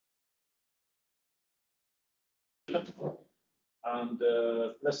and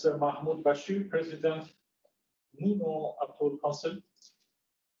Mr. Mahmoud Basheer, President, Noonu Atoll Council.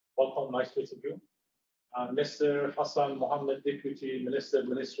 Welcome, nice meeting you. And Mr. Hassan Mohamed, Deputy Minister,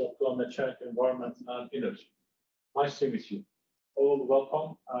 Minister of Climate Change, Environment and Energy. Nice to meet you. All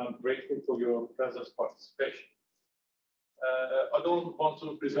welcome. I'm grateful for your presence participation. I don't want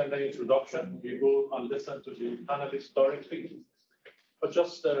to present an introduction. We go and listen to the panelists directly, but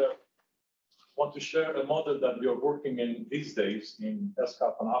just want to share a model that we are working in these days in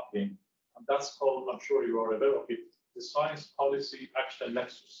ESCAP and APDIM, and that's called, I'm sure you are aware of it, the Science Policy Action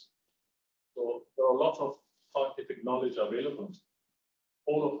Nexus. So there are a lot of scientific knowledge available.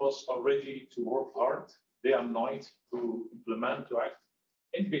 All of us are ready to work hard day and night to implement, to act.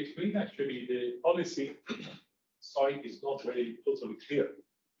 In between, actually, the policy side is not very totally clear.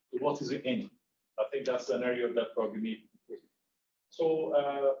 What is the end? I think that's an area that we need. So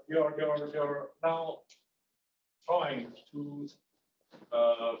you're now trying to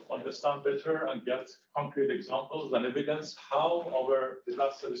understand better and get concrete examples and evidence how our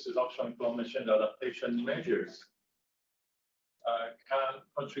disaster risk reduction and climate change adaptation measures can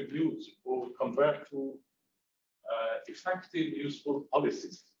contribute or convert to effective, useful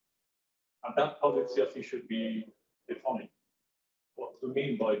policies. And that policy, I think, should be defined. What to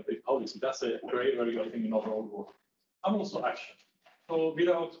mean by the policy? That's a great area, I think, in overall work. And also action. So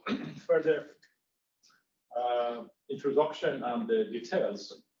without further introduction and the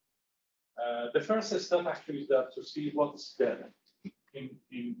details, the first step actually is that to see what's there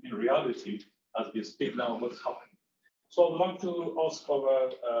in reality as we speak now, what's happening. So I'd like to ask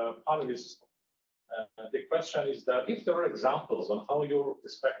our panelists, the question is that if there are examples on how your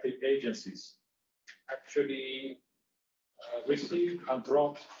respective agencies actually receive and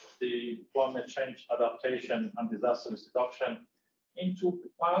brought the climate change adaptation and disaster risk reduction into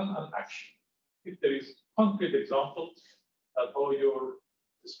plan and action. If there is concrete examples of how your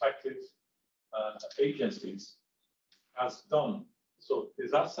respective agencies has done. So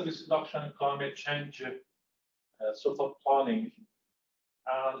disaster risk reduction, climate change, sort of planning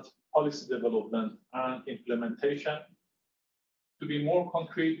and policy development and implementation. To be more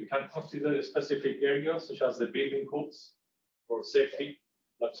concrete, we can consider specific areas such as the building codes for safety,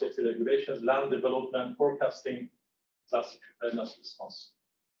 like safety regulations, land development, forecasting, disaster preparedness response.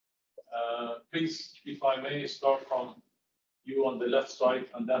 Please, if I may, start from you on the left side,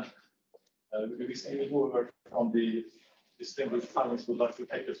 and then we will see whoever from the distinguished panelists would like to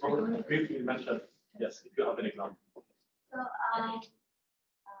take the floor. Briefly mention, yes, if you have an example. So, as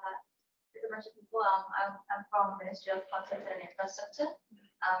I mentioned before, I'm from Ministry of Construction and Infrastructure.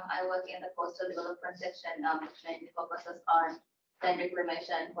 I work in the coastal development section, which mainly focuses on land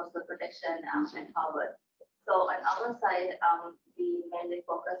reclamation, coastal protection, and harbor. So on our side, we mainly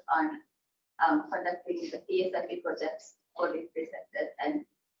focus on conducting the ESCAP projects for these three sectors. And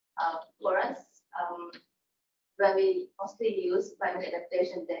for us, where we mostly use climate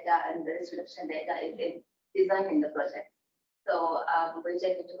adaptation data and the risk reduction data is in designing the project. So we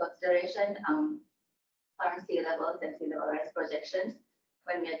take into consideration current sea levels and sea level rise projections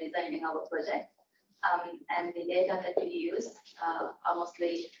when we are designing our project. And the data that we use are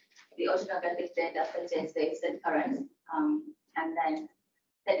mostly the oceanographic data such as waves and currents, and then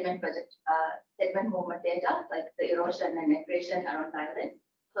sediment movement data like the erosion and migration around islands.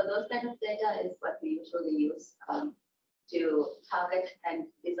 So those kind of data is what we usually use to target and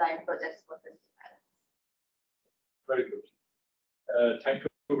design projects for this islands. Very good. Thank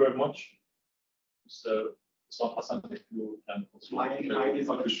you very much. So Hassan, if you can also. Mine is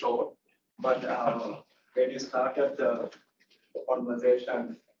on the shore, but when you started the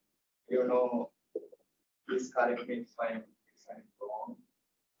conversation, you know, please correct me if I'm wrong.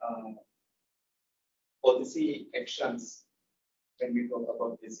 Policy actions, when we talk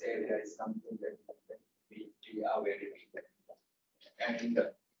about this area, is something that we are very weak. And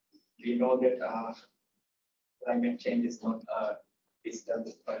we know that climate change is not a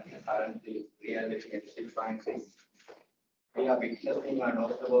distance, but currently reality and defined things. We are witnessing and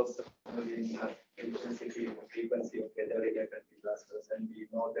observing the intensity and frequency of weather-related disasters, and we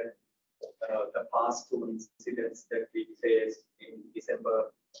know that the past two incidents that we faced in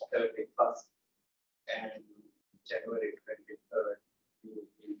December 31st and January 23rd,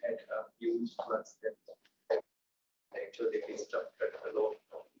 we had a huge floods that actually disrupted a lot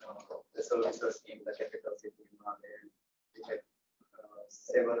of the services in the capital city. And we had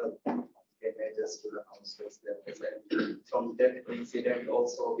several damages to the houses there. From that incident,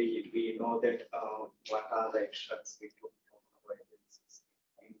 also we know that what are the actions we took from our agencies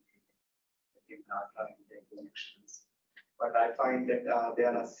in our time taking actions. But I find that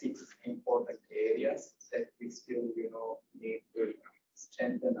there are 6 important areas that we still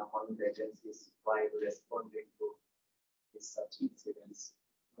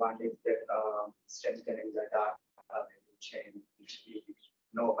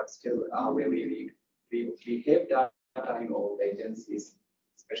no, but still, we have data in all agencies,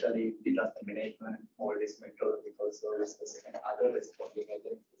 especially disaster management, Maldives meteorological services, and other responding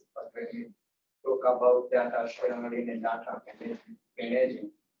agencies. But when we talk about data sharing and data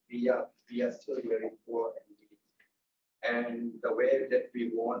managing, we are still very poor and the way that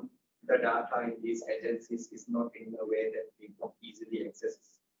we want the data in these agencies is not in a way that we can easily access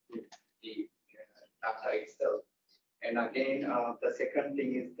the data itself. And again, the second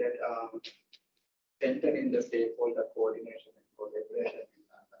thing is that strengthening the stakeholder coordination and collaboration.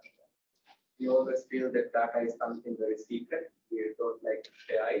 We always feel that data is something very secret. We don't like to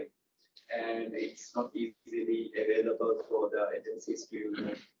share it, and it's not easily available for the agencies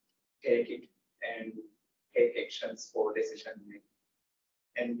to take it and take actions for decision making.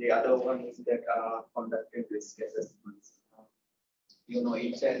 And the other one is that conducting risk assessments.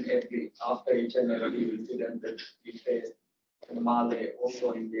 After each and every incident that we face in Maldives,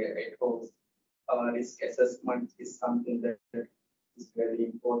 also in the Atoll, risk assessment is something that is very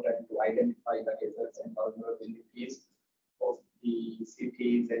important to identify the hazards and vulnerabilities of the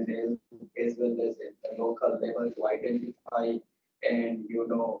cities and as well as at the local level to identify and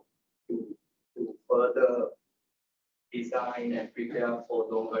to further design and prepare for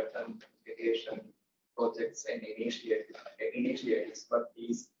longer term mitigation projects and initiatives. But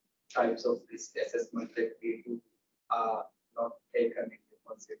these types of risk assessment that we do are not taken into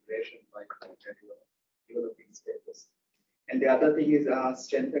consideration by developing status. And the other thing is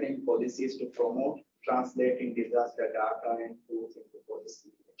strengthening policies to promote translating disaster data and tools into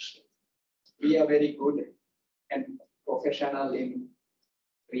policy action. We are very good and professional in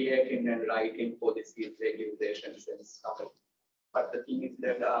creating and writing policies, regulations, and stuff. But the thing is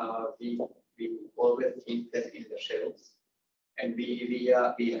that we always keep them in the shelves, and we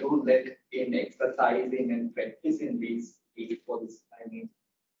do let in exercising and practicing these policies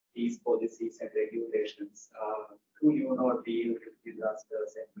and regulations to deal with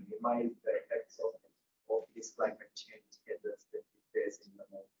disasters and minimize the effects of this climate change hazards that we face in the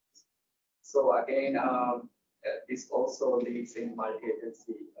Maldives. So again, this also leads in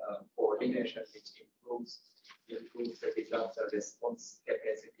multi-agency coordination, which improves the disaster response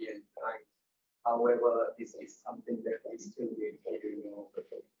capacity and time. However, this is something that we still need to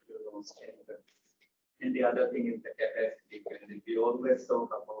strengthen. And the other thing is the capacity building. We always talk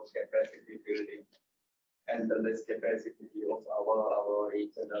about capacity building and the less capacity of our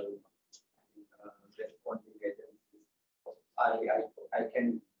regional responding agencies. I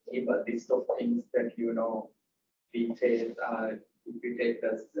can give a list of things that we face. If we take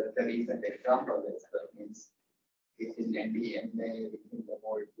the recent example, that means within NDMA, within the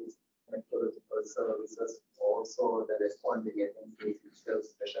Maldives meteorological services, also the responding agencies itself,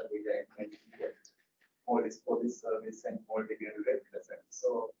 especially the Maldives Police Service and Maldives Red Crescent.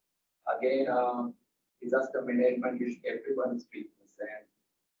 So again, disaster management is everyone's business, and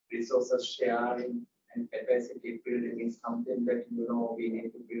resources sharing and capacity building is something that we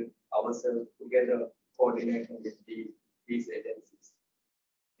need to build ourselves together, coordinating with these agencies.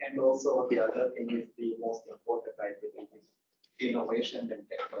 And also the other thing is the most important, I believe, is innovation and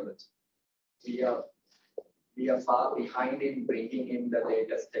technology. We are far behind in bringing in the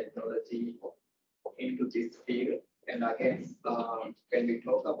latest technology into this field. And again, when we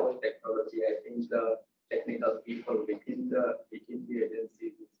talk about technology, I think the technical people within the agency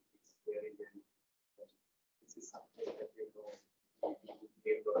is very, very important. This is something that we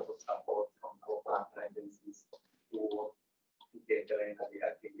be able to support from our partner agencies to work together, and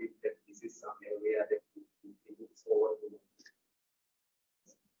I believe that this is some area that we look forward to.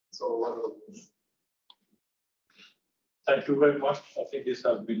 So, thank you very much. I think this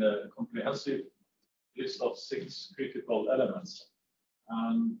has been a comprehensive list of 6 critical elements.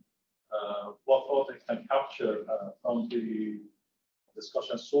 And what I can capture from the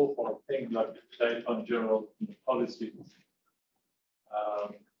discussion so far, things like data on general policy,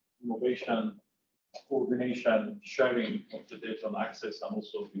 innovation, coordination, sharing of the data and access, and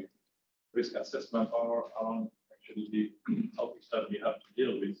also the risk assessment are actually the topics that we have to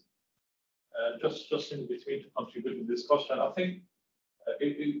deal with. Just in between to contribute to the discussion, I think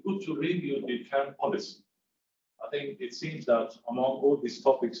it's good to review the current policy. I think it seems that among all these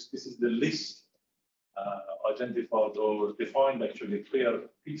topics, this is the least identified or defined, actually, clear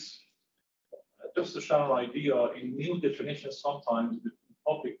piece. Just to share an idea, in new definitions, sometimes the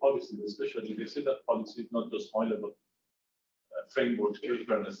public policies, especially, they say that policy is not just high-level framework,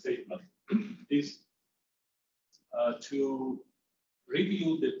 paper, and a statement. Is to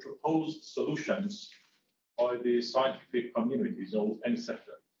review the proposed solutions by the scientific communities or any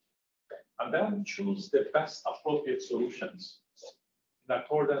sector, and then choose the best appropriate solutions in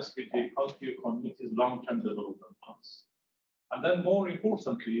accordance with the country community's long-term development plans. And then more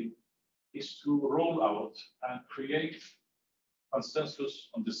importantly, is to roll out and create consensus,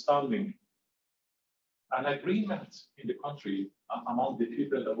 understanding, and agreement in the country among the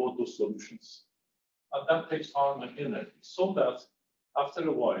people about those solutions. And that takes time and energy, so that after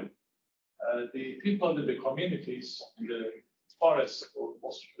a while, the people in the communities, in the forest or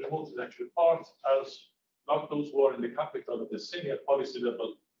most remote actual part, as like those who are in the capital, the senior policy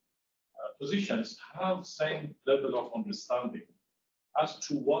level positions, have same level of understanding as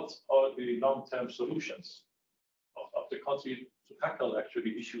to what are the long-term solutions of the country to tackle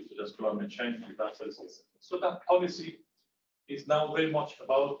actually issues such as climate change, disasters. So that policy is now very much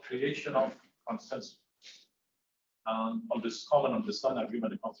about creation of consensus on this common understanding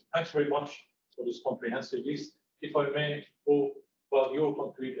agreement in the country. Thanks very much for this comprehensive list. If I may go, well, your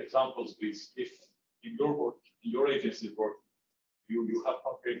concrete examples, please. If in your work, in your agency's work, you have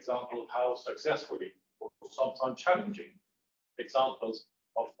concrete examples how successfully, or sometimes challenging, examples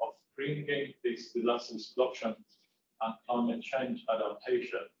of bringing this disaster reduction and climate change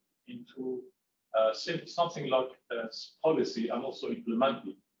adaptation into something like policy and also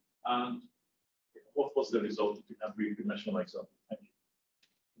implementing. And what was the result? If you can briefly mention an example. Thank you.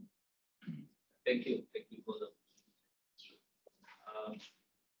 Thank you. Thank you for the.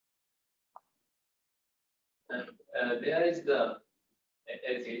 There is the,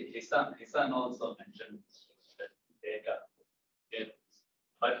 as Hisan also mentioned, the data. Yeah.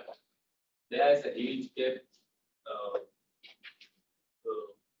 But there is a huge gap,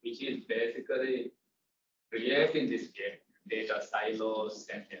 which is basically creating this gap, data silos,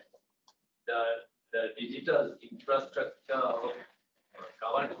 and the digital infrastructure of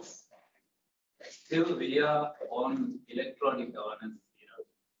governance. Still, we are on electronic governance.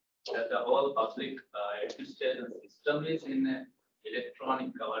 That the whole public administration system is in an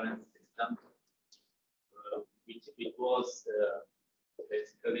electronic governance system, which it was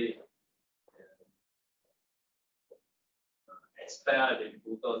basically expired in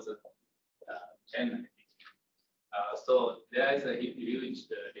 2010. So there is a huge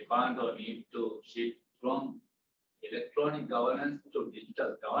demand or need to shift from electronic governance to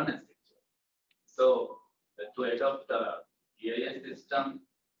digital governance. So to adopt the GIS system,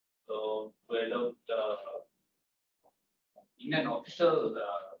 so to adopt in an official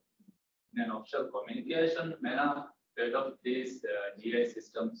communication manner, to adopt this GIS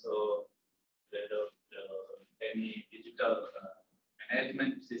system, so to adopt any digital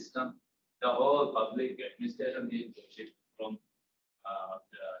management system, the whole public administration needs to shift from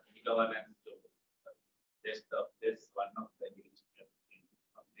the e-governance to desktop. That's one of the huge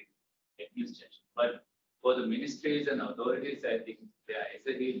public administration. But for the ministries and authorities, I think there is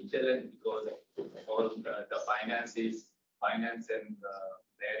a huge challenge because all the finance and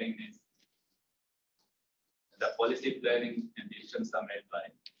planning is the policy planning and decisions are made by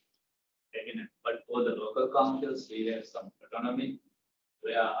cabinet. But for the local councils, we have some autonomy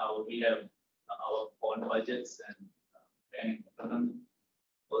where we have our own budgets and planning autonomy.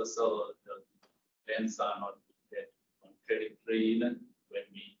 Also, the plans are not yet contradictory even when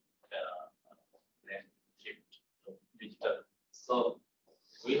we plan shift to digital. So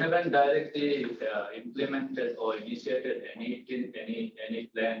we haven't directly implemented or initiated any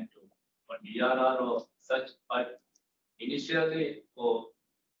plan to for DRR or such, but initially for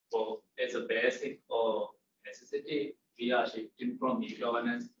as a basic or necessity, we are shifting from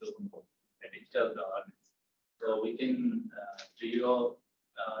e-governance to digital governance. So within 3 or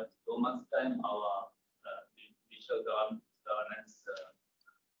 2 months' time, our digital governance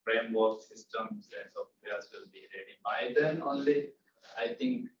framework systems and softwares will be ready. By then only, I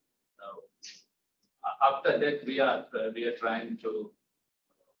think after that we are trying to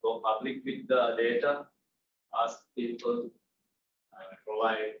go public with the data, ask people,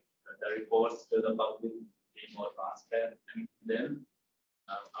 provide the reports to the public, be more transparent, and then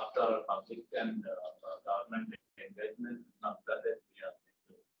after public and government engagement, after that we are going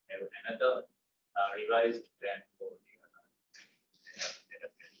to have another revised plan for the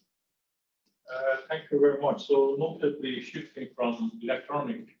Thank you very much. So notably shifting from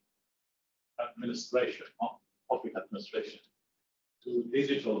electronic administration, public administration, to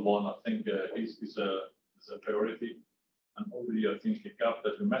digital one, I think is a priority. And already I think the gap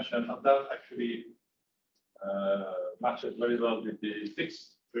that you mentioned, and that actually matches very well with the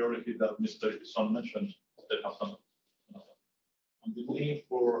fixed priority that Mr. Hassan mentioned, that Hassan, and the need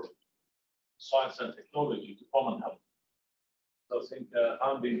for science and technology to come and help. So I think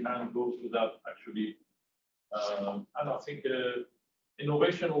hand in hand goes to that actually, and I think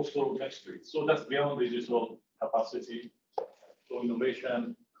innovation also next to it. So that's beyond digital capacity. So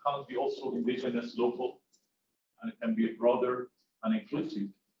innovation can't be also indigenous, local, and it can be broader and inclusive.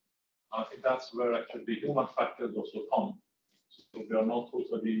 I think that's where actually the human factors also come. So we are not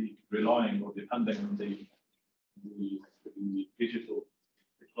totally relying or depending on the digital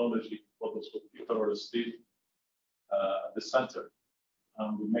technology, but also people are still at the center.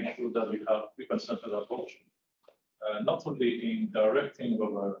 And we make sure that we have people-centered approach, not only in directing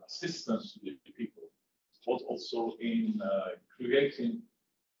our assistance to the people, but also in creating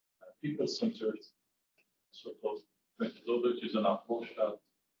people-centered sort of methodologies and approach that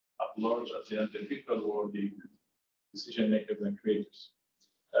at large, at the end, the people who are the decision makers and creators.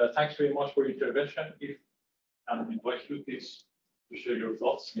 Thanks very much for your intervention. If and invite you, please, to share your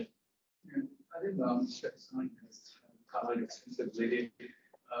thoughts. Yeah. I think Hassan has covered extensively.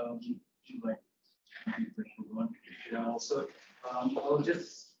 Like, yeah, also, I'll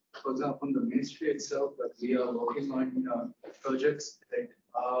just, for example, the ministry itself, that we are working on projects that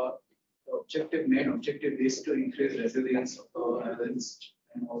are main objective is to increase resilience of our islands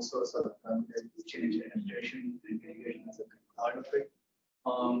and also sort of change adaptation and mitigation as a part of it.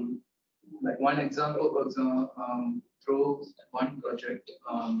 Like one example, for example, through one project,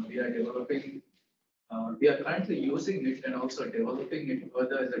 we are developing, we are currently using it and also developing it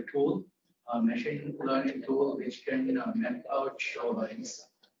further as a tool, a machine learning tool, which can map out shorelines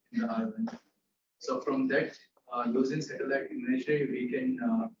in the island. So from that, using satellite imagery, we can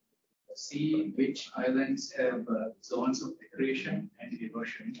see which islands have zones of degradation and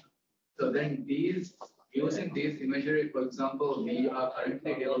erosion. So then using these imagery, for example, we are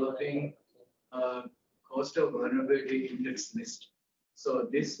currently developing a coastal vulnerability index list. So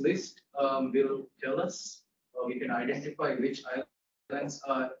this list will tell us, we can identify which islands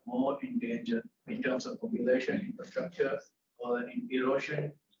are more in danger in terms of population, infrastructure, or in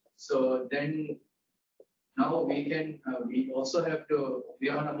erosion. So then now we can, we also have to, we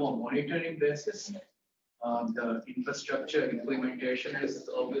are on a more monitoring basis. The infrastructure implementation is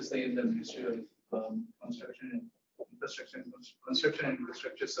obviously in the Ministry of Construction and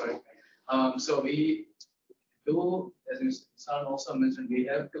Infrastructure, sorry. So we do, as Hassan also mentioned, we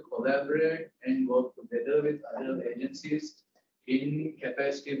have to collaborate and work together with other agencies in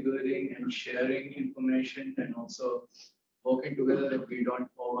capacity building and sharing information, and also working together that we don't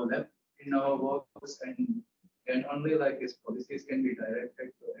overlap in our works, and only like these policies can be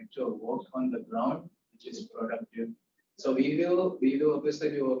directed to actual work on the ground, which is productive. So we will obviously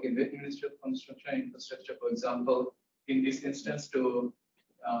be working with Ministry of Construction and Infrastructure, for example, in this instance, to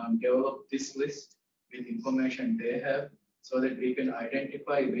develop this list with information they have, so that we can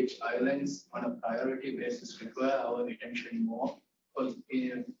identify which islands on a priority basis require our attention more,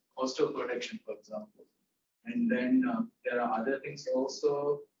 in coastal protection, for example. And then there are other things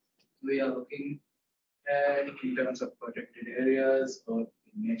also we are looking at in terms of protected areas or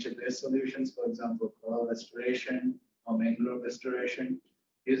nature-based solutions, for example, coral restoration or mangrove restoration.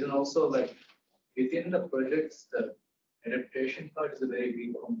 Is also like within the projects, the adaptation part is a very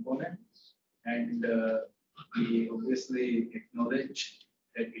big component, and we obviously acknowledge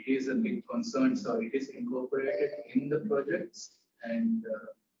that it is a big concern, so it is incorporated in the projects. And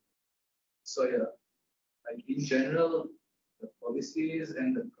so yeah, like in general, the policies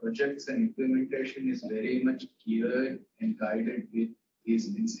and the projects and implementation is very much geared and guided with these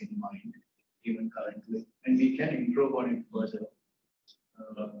things in mind, even currently, and we can improve on it further.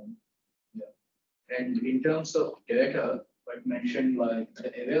 Yeah. And in terms of data, what mentioned, like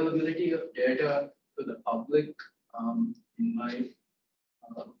the availability of data to the public, in my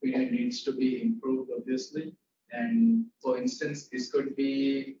opinion, needs to be improved, obviously. And for instance, this could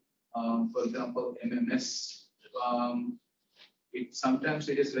be, for example, MMS. Sometimes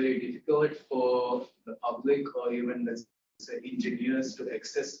it is very difficult for the public or even, let's say, engineers to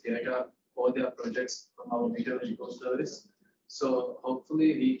access data for their projects from our meteorological service. So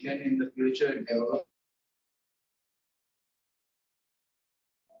hopefully we can in the future develop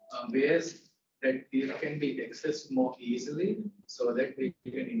ways that these can be accessed more easily, so that we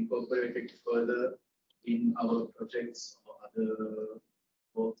can incorporate it further in our projects or other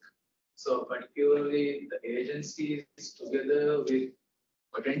work. So particularly the agencies together with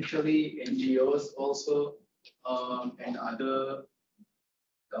potentially NGOs also, and other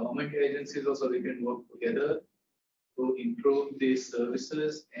government agencies also, we can work together to improve these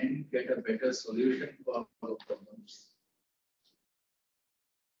services and get a better solution for our problems.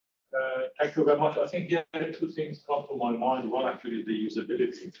 Thank you very much. I think yeah, two things come to my mind. One actually is the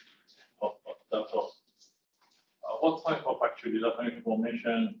usability of data. What type of actually data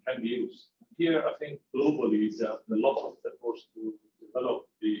information can be used? Here, I think globally, there are a lot of efforts to develop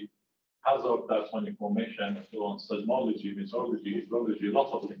the hazard data and information, so on seismology, meteorology, hydrology,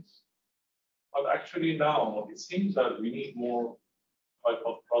 lots of things. But actually now it seems that we need more type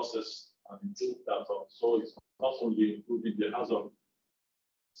of process and improve data. So it's not only improving the hazard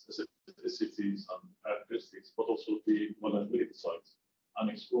specificities and characteristics, but also the vulnerability sides and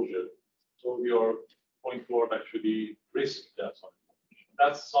exposure. So we are going toward actually risk data.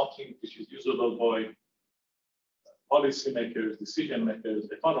 That's something which is usable by policymakers, decision makers,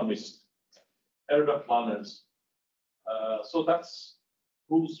 economists, urban planners. So that's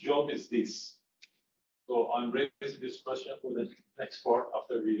whose job is this? So I'm raising this question for the next part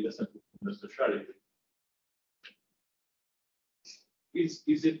after we listen to Mr. Shareef. Is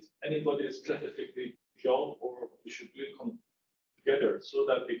it anybody's specific job, or we should we come together so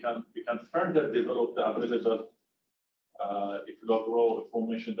that we can further develop the available raw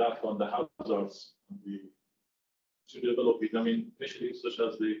information data on the hazards and to develop it. I mean, initiatives such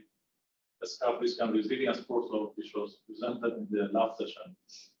as the ESCAP risk and resilience portal, which was presented in the last session,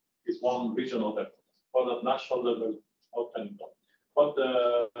 is one regional effort. But at national level, how can it go? But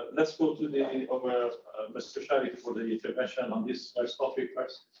let's go to Mr. Shareef for the intervention on this first topic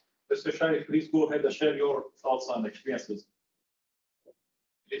first. Mr. Shareef, please go ahead and share your thoughts and experiences.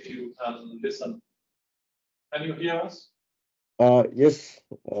 If you can listen. Can you hear us? Yes.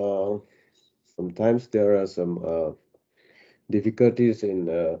 Sometimes there are some difficulties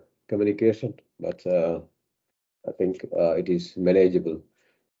in communication, but I think it is manageable.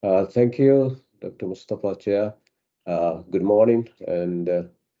 Thank you, Dr. Mostafa, Chair. Good morning and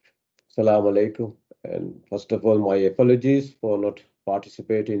Assalamu alaikum. And first of all, my apologies for not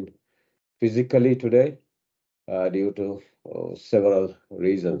participating physically today due to several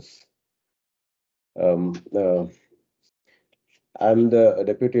reasons. I'm the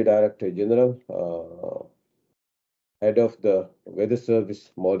Deputy Director General, Head of the Weather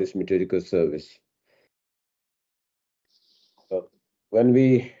Service, Maldives Meteorological Service. When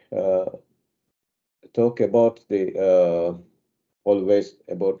we talk about always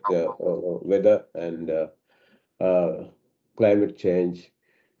about the weather and climate change,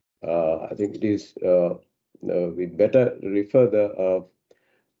 I think it is we better refer the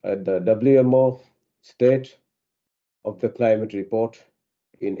WMO state of the climate report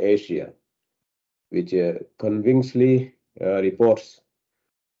in Asia, which convincingly reports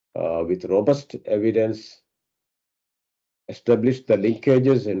with robust evidence established the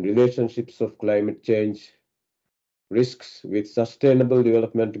linkages and relationships of climate change risks with sustainable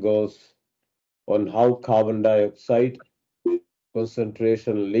development goals, on how carbon dioxide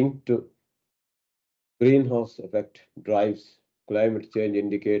concentration linked to greenhouse effect drives climate change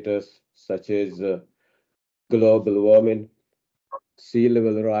indicators such as global warming, sea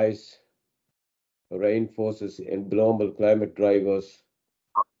level rise, rainforest, and global climate drivers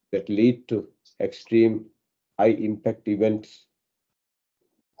that lead to extreme high impact events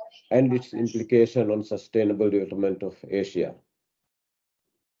and its implication on sustainable development of Asia.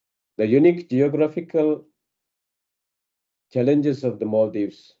 The unique geographical challenges of the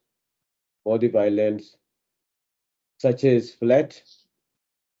Maldives Islands, such as flat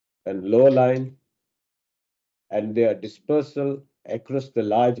and low lying, and their dispersal across the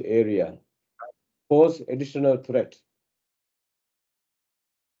large area, pose additional threats.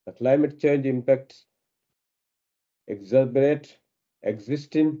 The climate change impacts exacerbate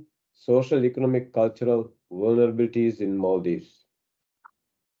existing social, economic, cultural vulnerabilities in Maldives.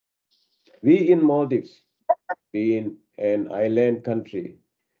 We in Maldives, being an island country,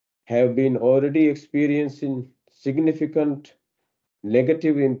 have been already experiencing significant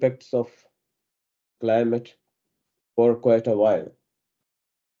negative impacts of climate for quite a while.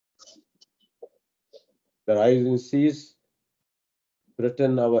 The rising seas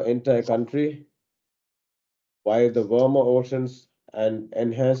threaten our entire country, while the warmer oceans and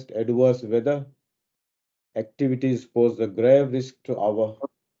enhanced adverse weather activities pose a grave risk to our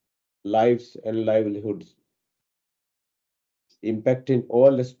lives and livelihoods, impacting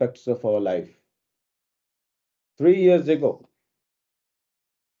all aspects of our life. 3 years ago,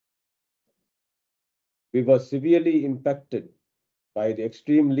 we were severely impacted by the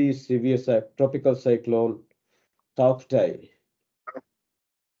extremely severe tropical cyclone Tauktai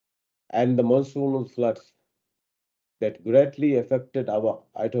and the monsoonal floods that greatly affected our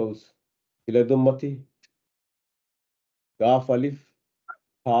atolls Hiladumati, Gaf Alif,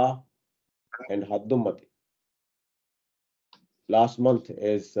 Pa, and Haddumati. Last month,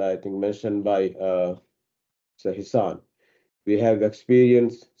 as I think mentioned by Sir Hisan, we have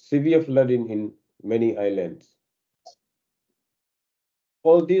experienced severe flooding in many islands.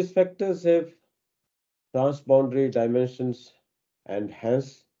 All these factors have transboundary dimensions and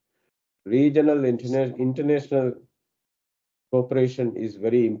hence regional international cooperation is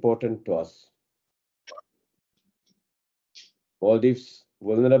very important to us. Maldives'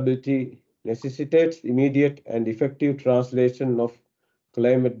 vulnerability necessitates immediate and effective translation of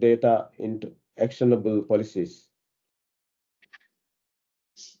climate data into actionable policies.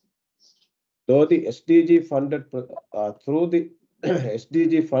 Though the SDG funded through the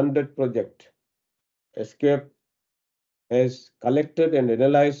SDG funded project, ESCAP has collected and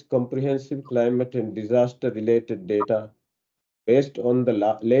analyzed comprehensive climate and disaster-related data based on the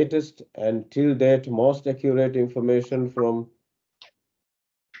latest and till date most accurate information from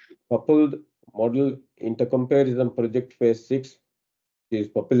coupled model intercomparison project phase 6, which is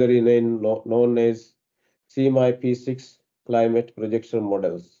popularly known as CMIP6 climate projection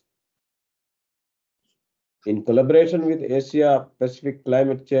models. In collaboration with Asia Pacific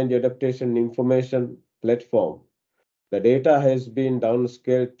Climate Change Adaptation Information Platform, the data has been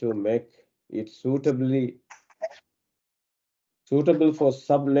downscaled to make it suitable for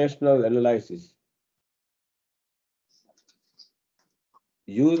subnational analysis.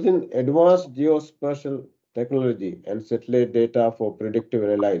 Using advanced geospatial technology and satellite data for predictive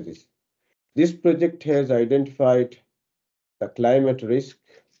analysis, this project has identified the climate risk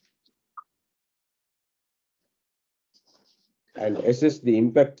and assessed the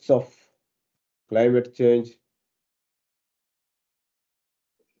impacts of climate change,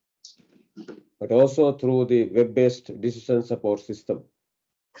 but also through the web-based decision support system.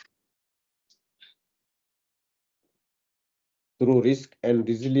 Through Risk and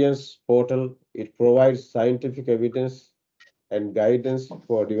Resilience portal, it provides scientific evidence and guidance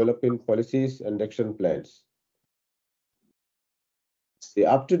for developing policies and action plans. The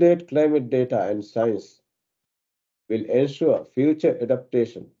up-to-date climate data and science will ensure future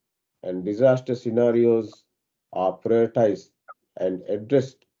adaptation and disaster scenarios are prioritized and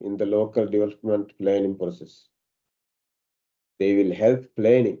addressed in the local development planning process. They will help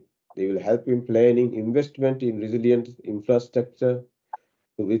in planning investment in resilient infrastructure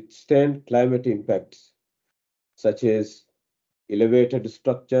to withstand climate impacts, such as elevated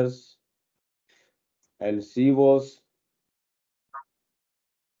structures and seawalls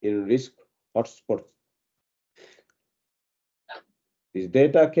in risk hotspots. This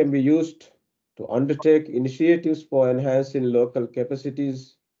data can be used to undertake initiatives for enhancing local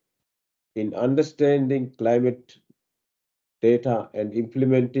capacities in understanding climate data and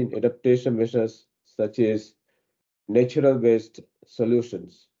implementing adaptation measures such as natural-based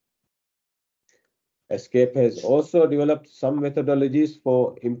solutions. ESCAP has also developed some methodologies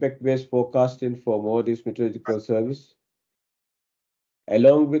for impact-based forecasting for Maldives Meteorological Service,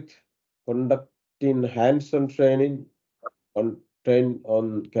 along with conducting hands-on training and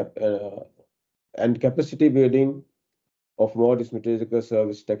capacity building of Maldives Meteorological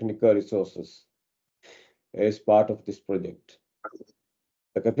Service technical resources as part of this project.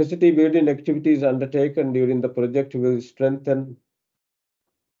 The capacity building activities undertaken during the project will strengthen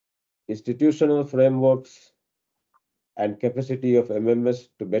institutional frameworks and capacity of MMS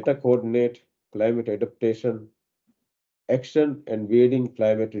to better coordinate climate adaptation, action, and building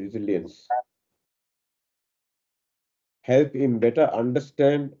climate resilience. Help in better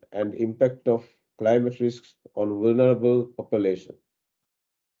understand and impact of climate risks on vulnerable population.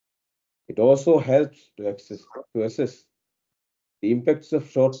 It also helps to assess the impacts of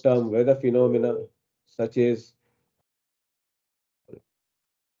short-term weather phenomena such as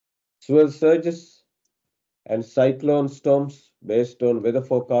swell surges and cyclone storms based on weather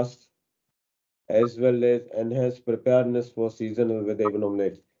forecasts, as well as enhance preparedness for seasonal weather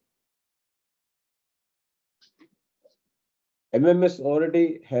abnormalities. MMS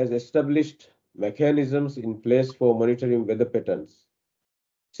already has established mechanisms in place for monitoring weather patterns,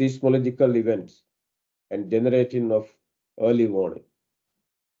 seismological events, and generating of early warning.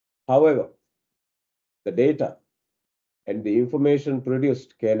 However, the data and the information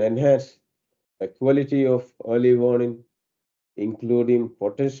produced can enhance the quality of early warning, including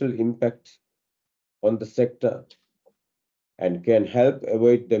potential impacts on the sector, and can help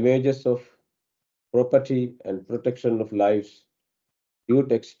avoid damages of property and protection of lives due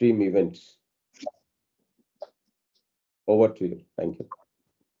to extreme events. Over to you. Thank you.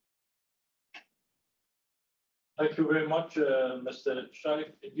 Thank you very much, Mr.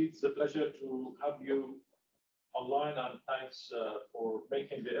 Shareef. Indeed, it's a pleasure to have you online, and thanks for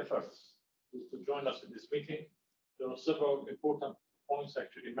making the effort to join us in this meeting. There are several important points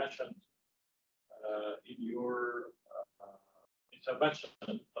actually mentioned in your intervention.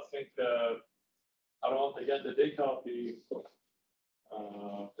 I think around again the data of the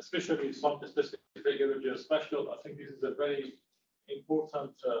especially some specific geospatial. I think this is a very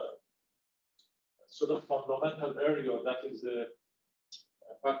important sort of fundamental area that is a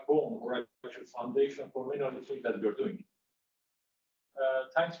backbone or actual foundation for many of the things that we're doing.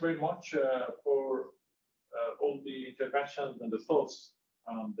 Thanks very much for all the interventions and the thoughts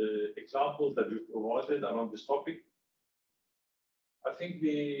and the examples that you provided around this topic. I think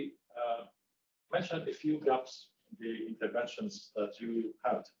we mentioned a few gaps in the interventions that you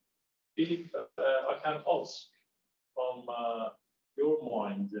had. If I can ask from your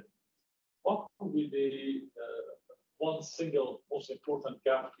mind, what would be the one single most important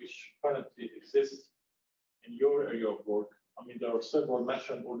gap which currently exists in your area of work? I mean, there are several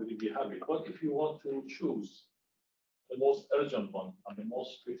mentioned already we have it. But if you want to choose the most urgent one and the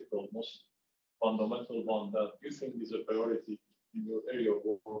most critical, most fundamental one that you think is a priority in your area of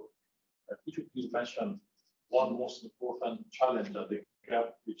work, could you please mention one most important challenge at the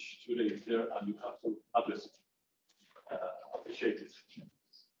gap which today is there and you have to address it? Appreciate it.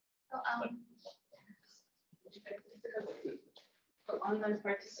 So, online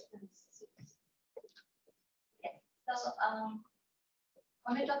participants. Yes. So,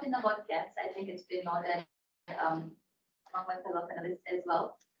 when we're talking about gaps, I think it's been noted among my fellow panelists as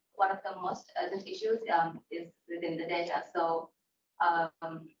well. One of the most urgent issues is within the data. So, I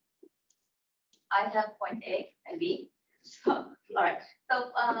have point A and B. So, all right.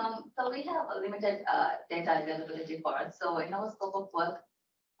 So, so we have a limited data availability for us. So, in our scope of work,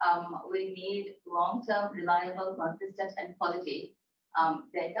 we need long-term, reliable, consistent, and quality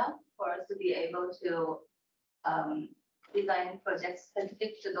data for us to be able to design projects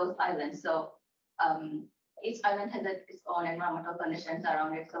specific to those islands. So each island has its own environmental conditions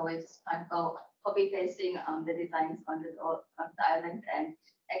around it. So it's kind of copy pasting the designs on the island and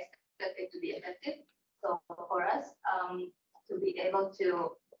expect it to be effective. So for us to be able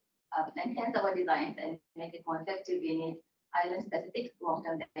to enhance our designs and make it more effective, we need island-specific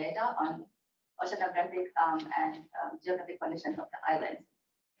long-term data on oceanographic and geographic conditions of the islands.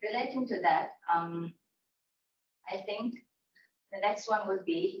 Relating to that, I think the next one would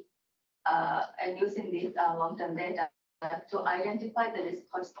be and using these long-term data to identify the risk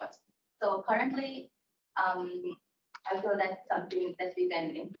hotspots. So currently, I feel that something that we can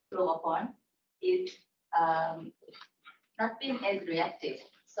improve upon is not being as reactive.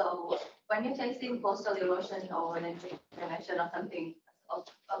 So when you're facing coastal erosion or an intervention or something,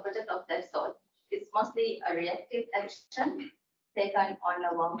 a project of that sort, it's mostly a reactive action taken on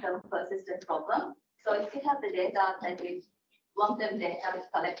a long-term persistent problem. So if you have the data that is long-term data is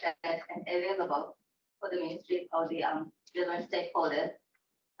collected and available for the ministry or the relevant stakeholders,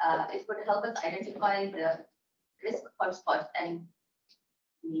 it would help us identify the risk hotspots and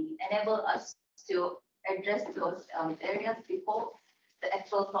enable us to address those areas before the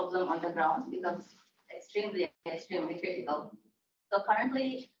actual problem on the ground becomes extremely critical. So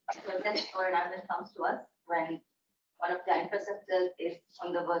currently, the next or an island comes to us when one of the infrastructures is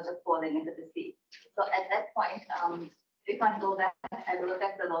on the verge of falling into the sea. So at that point, we can't go back and look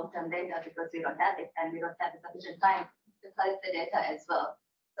at the long-term data because we don't have it and we don't have sufficient time to collect the data as well.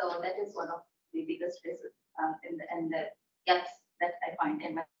 So that is one of the biggest risks and the gaps that I find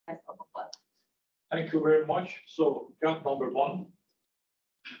in my scope of work. Thank you very much. So gap number one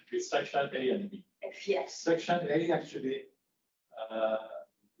is section A and B. Yes. Section A actually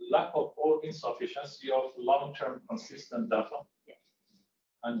lack of or insufficiency of long-term consistent data. Yes.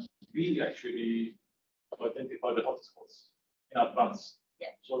 And B actually identify the hotspots in advance.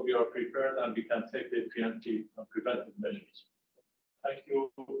 Yeah. So we are prepared and we can take the preemptive and preventive measures. Thank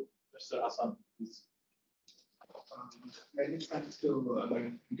you, Mr. Hassan. Please. When it comes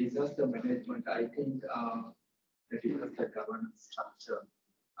to disaster management, I think the disaster governance structure,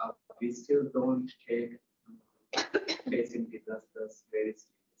 we still don't take facing disasters very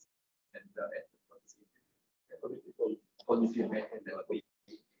seriously. And at the political policy level,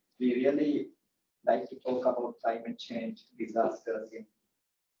 we really like to talk about climate change, disasters in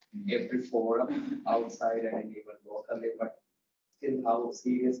every forum, outside and even locally, but still how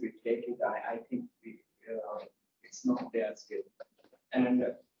serious we take it, I think it's not there still. And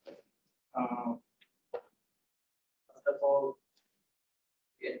first of all,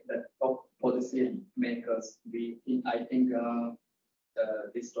 the top policy makers, I think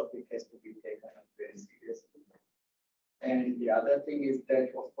this topic has to be taken up very seriously. And the other thing is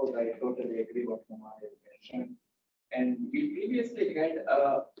that, of course, I totally agree what Huma has mentioned. And we previously had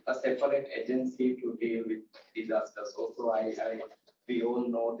a separate agency to deal with disasters. Also, we all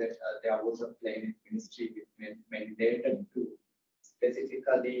know that there was a planning ministry mandated to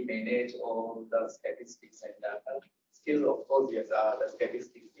specifically manage all the statistics and data. Still, of course, yes, the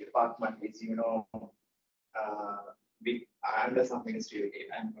statistics department is, under some ministry,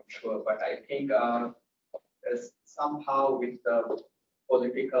 I'm not sure, but I think somehow with the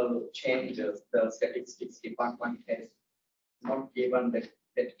political changes, the statistics department has not given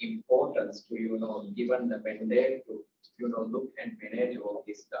that importance to, given the mandate to, look and manage all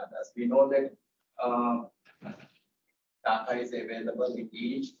these data. We know that data is available in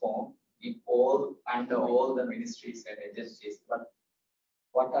each form, under all the ministries and agencies, but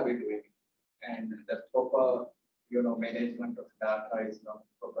what are we doing? And the proper, management of data is not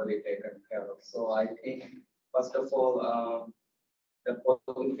properly taken care of. So I think, first of all, the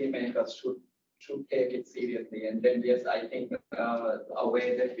policy makers should take it seriously. And then, yes, I think a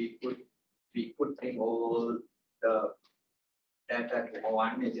way that we could bring all the data to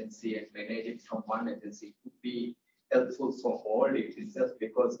one agency and manage it from one agency could be helpful for Maldives itself,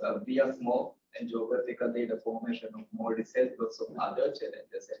 because we are small and geographically the formation of Maldives has lots of other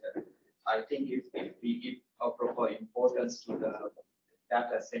challenges. And I think if we give a proper importance to the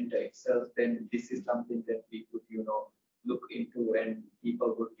data center itself, then this is something that we could, look into, and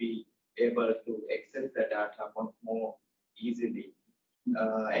people would be able to access the data more easily.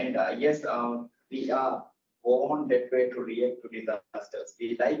 Yes, we are born that way to react to disasters.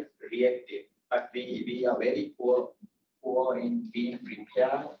 We like reactive, but we are very poor in being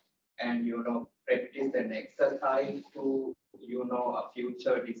prepared and, practice and exercise to, a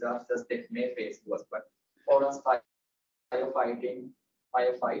future disasters that may face us. But for us,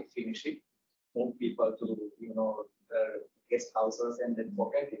 firefight, finish it, move people to, the guest houses and then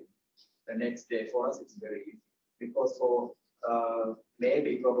forget it. The next day for us, it's very easy. Because for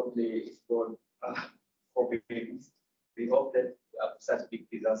probably it's for weeks. We hope that such big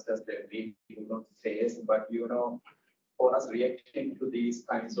disasters that we will not face, but for us reacting to these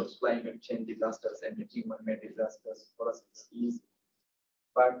kinds of climate change disasters and human-made disasters, for us it's easy.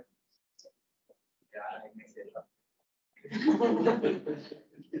 But yeah, I may say that.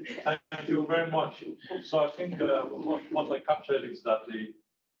 Thank you very much. So I think what I captured is that the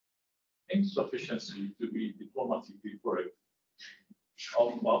insufficiency to be diplomatically correct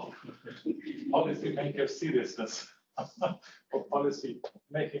of policy maker seriousness of policy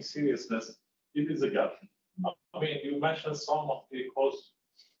making seriousness, it is a gap. I mean, you mentioned some of the causes,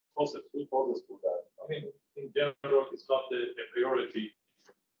 root causes for that. I mean, in general, it's not a priority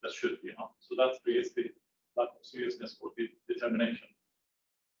that should be. So that creates the lack of seriousness or the determination.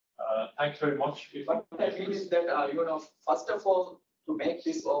 Thanks very much. What I mean is that, first of all, to make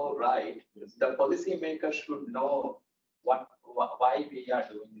this all right, yes, the policy maker should know why we are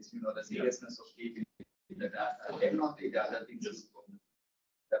doing this, the seriousness of keeping the data, and not the other things is going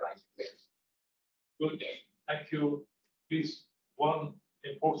the right way. Good, thank you. Please,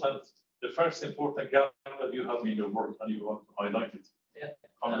 the first important gap that you have in your work and you want to highlight it. Yeah.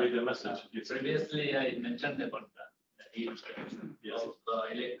 Convey the message. Previously, I mentioned about the yes, of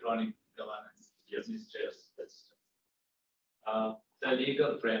electronic governance, yes, systems. The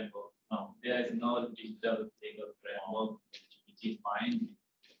legal framework. There is no digital legal framework which is binding,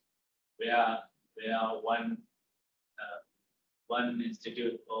 where one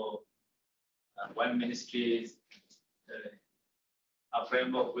institute or one ministry is a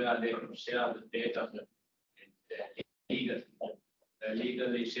framework where they can share the data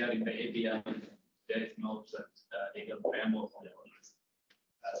legally sharing the API. There is no such legal framework.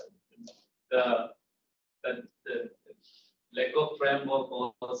 The lack of framework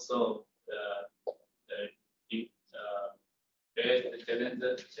also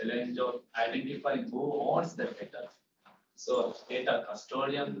the challenge of identifying who owns the data. So data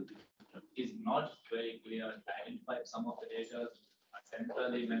custodian is not very clear to identify some of the data are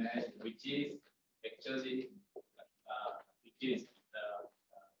centrally managed, which is actually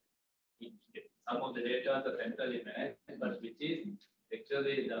some of the data are centrally managed, but which is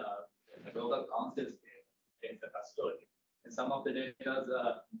actually the local councils take the custody. And some of the data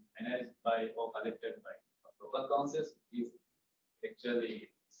are managed by or collected by local councils is actually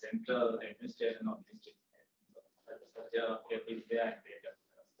central administration of district. Such a is there and data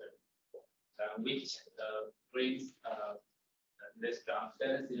which brings less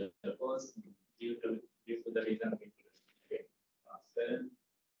transparency, of course, due to the reason we get transparent.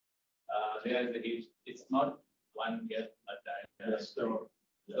 There is a huge, it's not one gap at a time. So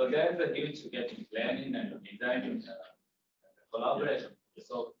there is a huge gap in planning and designing collaboration.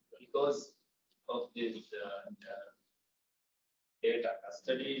 So because of this data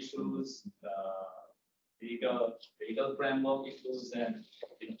custody issues, legal framework issues, and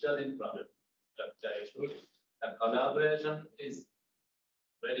digital infrastructure issues, the collaboration is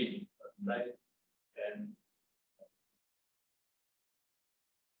very important, right? And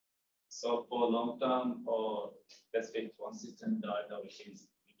so for long term or specific consistent data which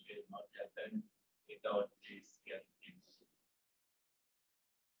will not happen without this gap.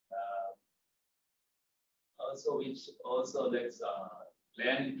 Also, which also let's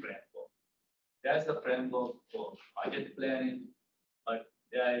planning framework. There's a framework for budget planning, but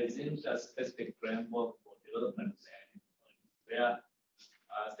there isn't a specific framework for development planning, where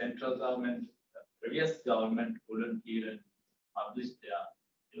central government, the previous government couldn't even publish their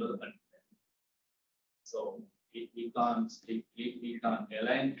development plan. So we can't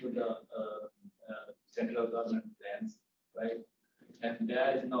align to the central government plans, right? And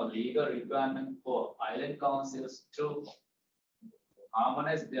there is no legal requirement for island councils to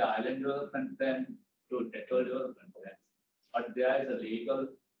harmonize their island development plan to Atoll development plans. But there is a legal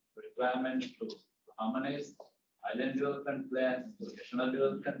requirement to harmonize island development plans to national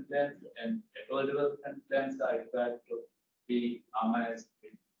development plans, and Atoll development plans are required to be harmonized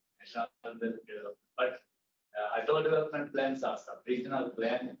with national development. But Atoll development plans are sub-regional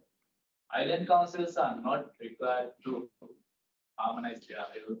plans. Island councils are not required to harmonize their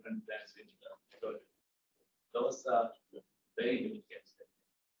development plans with the Atoll. Those are very unique cases.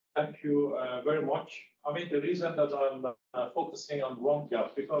 Thank you very much. I mean, the reason that I'm focusing on one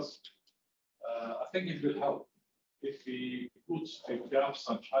gap, because I think it will help if we put the gaps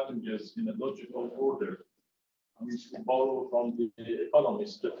and challenges in a logical order. I mean, to borrow from the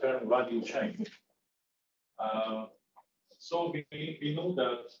economists, the term value chain. So we know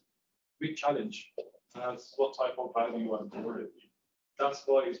that we challenge as what type of value and quality. That's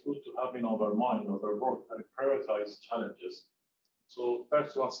why it's good to have in our mind, our work, and prioritize challenges. So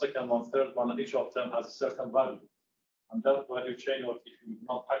first one, second one, third one, and each of them has a certain value. And that value chain, if we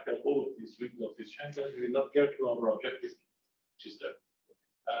not tackle all of these rings of this chain, then we will not get to our objective, which is there.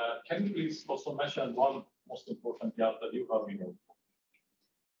 Can you please also mention one most important gap that you have in your book?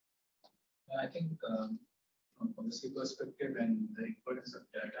 I think from policy perspective and the importance of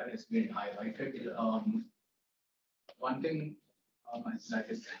data has been highlighted. One thing like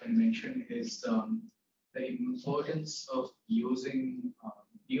I mentioned is the importance of using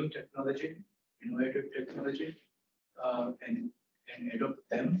new technology, innovative technology, and adopt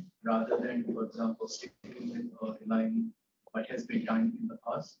them rather than, for example, sticking with or relying what has been done in the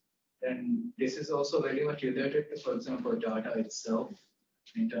past. And this is also very much related to, for example, data itself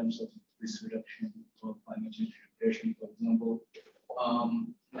in terms of risk reduction or climate change adaptation, for example.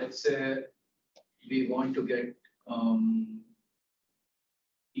 Let's say we want to get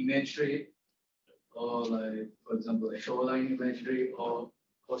imagery or like, for example, a shoreline imagery or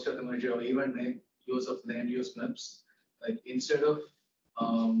coastal imagery, or even make use of land use maps. Like instead of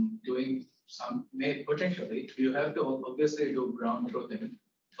doing some, potentially, you have to obviously do ground truthing,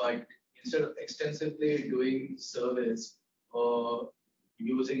 but instead of extensively doing surveys or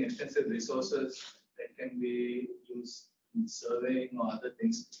using extensive resources that can be used in surveying or other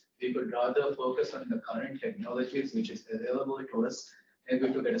things, we could rather focus on the current technologies which is available to us,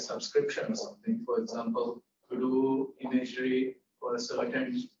 maybe to get a subscription or something, for example, to do imagery for a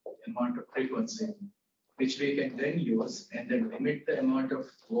certain amount of frequency, which we can then use and then limit the amount of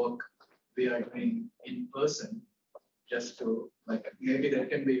work we are doing in person, just to, like, maybe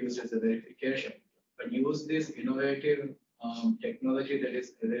that can be used as a verification, but use this innovative technology that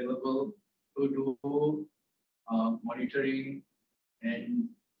is available to do monitoring and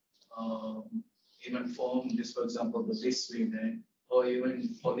even form this, for example, the risk event, or even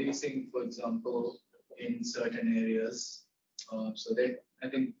policing, for example, in certain areas. So that I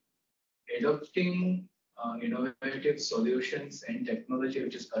think adopting innovative solutions and technology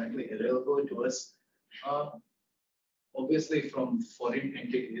which is currently available to us, obviously from foreign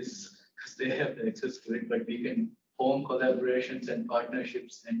entities, because they have the access to it, but we can form collaborations and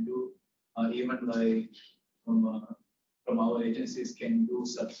partnerships and do even like from our agencies can do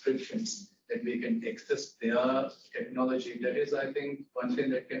subscriptions that we can access their technology. That is, I think, one thing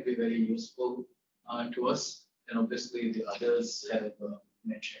that can be very useful to us. And obviously the others have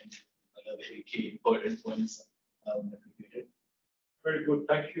mentioned other very key important points that we did. Very good.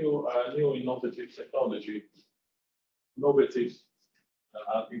 Thank you. New innovative technology, innovative,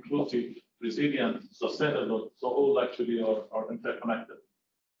 inclusive, resilient, sustainable. So all actually are interconnected.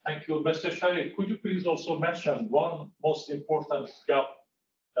 Thank you, Mr. Shareef. Could you please also mention one most important gap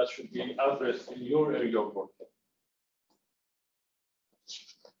that should be addressed in your area of work?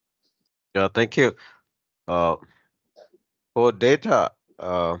 Yeah, thank you. For data,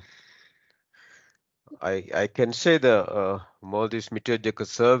 I can say the Maldives Meteorological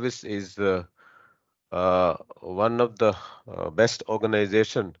Service is one of the best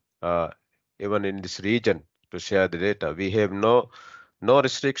organization even in this region to share the data. We have no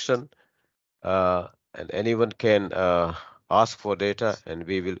restriction and anyone can ask for data, and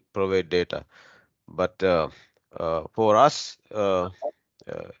we will provide data. But for us,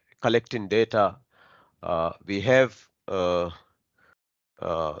 collecting data, we have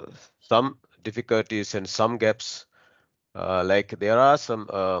some difficulties and some gaps. Like there are some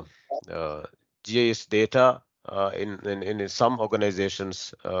GIS data in some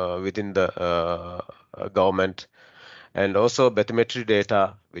organizations within the government, and also bathymetry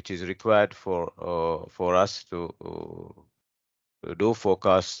data, which is required for us to do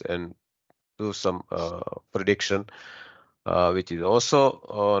forecasts and do some prediction, which is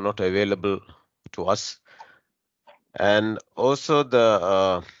also not available to us. And also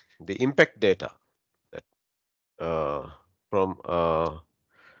the impact data that, from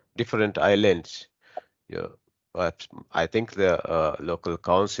different islands. Yeah, but I think the local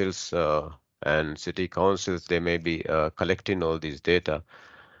councils and city councils, they may be collecting all these data,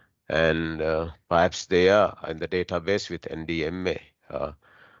 and perhaps they are in the database with NDMA.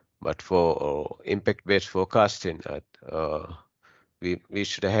 But for impact-based forecasting, we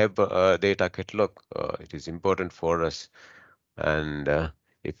should have a data catalog. It is important for us, and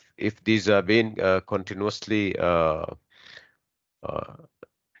if these are being continuously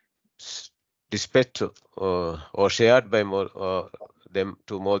dispatched or shared by them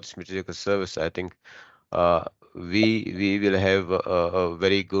to Maldives Meteorological Service, I think we will have a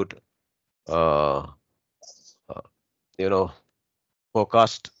very good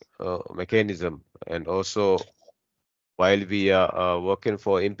forecast mechanism. And also, while we are working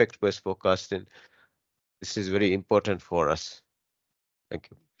for impact-based forecasting, this is very important for us. Thank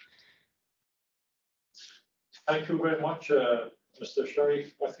you. Thank you very much, Mr.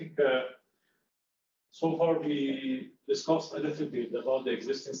 Shareef. I think so far we discussed a little bit about the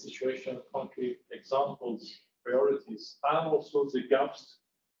existing situation, concrete examples, priorities, and also the gaps.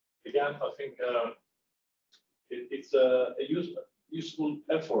 Again, I think it's a useful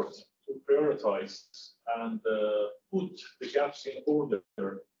effort to prioritize and put the gaps in order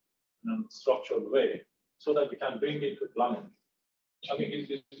in a structured way so that we can bring it to planning. I mean,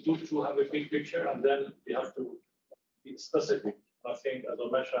 it's good to have a big picture, and then we have to be specific. I think, as I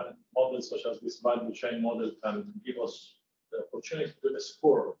mentioned, models such as this value chain model can give us the opportunity to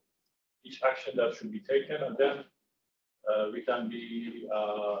explore each action that should be taken, and then we can be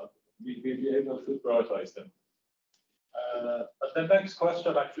able to prioritize them. But the next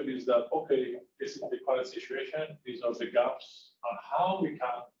question actually is that, okay, this is the current situation, these are the gaps, and how we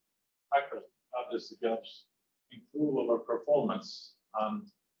can tackle address the gaps, improve our performance and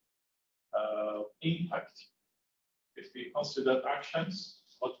impact. If we consider actions,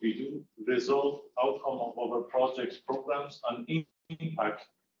 what we do, result, outcome of our projects, programs, and impact,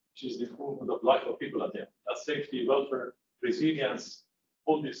 which is the improvement of life of people at the end. That's safety, welfare, resilience,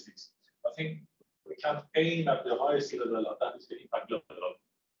 all these things. I think we can aim at the highest level, and that is the impact level.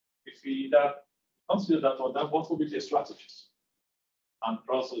 If we consider that one, then what will be the strategies and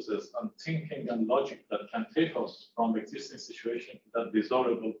processes and thinking and logic that can take us from existing situation to that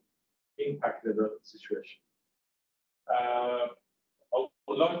desirable impact level situation? I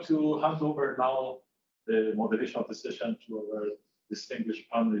would like to hand over now the moderation of the session to our distinguished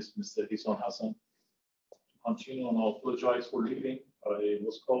panelist, Mr. Hisan Hassan. To continue, and I apologize for leaving. I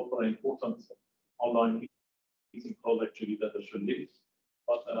was called for an important online meeting call actually that I should leave.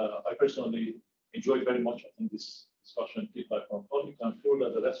 But I personally enjoyed very much, I think, this discussion feedback from colleagues. I'm sure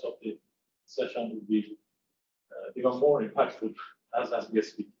that the rest of the session will be even more impactful as we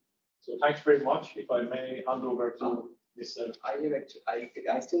speak. So thanks very much. If I may hand over to Mr.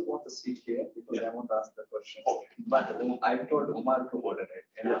 I still want to sit here because I want to ask the question. Okay. But I told Umar to moderate,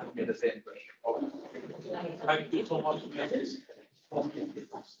 and I'll get the same question. Okay. Thank you so much.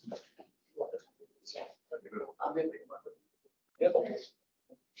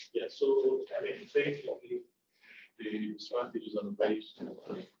 Yeah, so I mean, basically, the strategies are based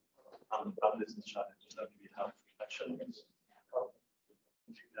on business challenges that we have actually.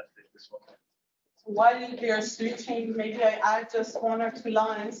 This one. While we are switching, maybe I add just one or two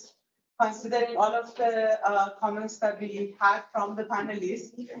lines, considering all of the comments that we had from the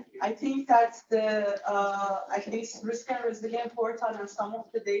panelists. I think that the at least risk and resilience portal and some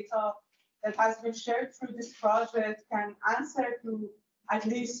of the data that has been shared through this project can answer to at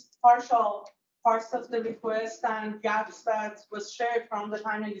least partial parts of the request and gaps that was shared from the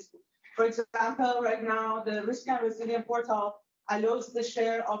panelists. For example, right now, the risk and resilience portal allows the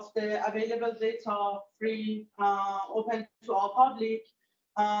share of the available data free, open to all public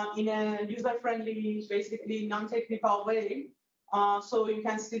in a user-friendly, basically non-technical way. So you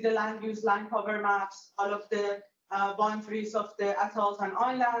can see the land use, land cover maps, all of the boundaries of the atolls and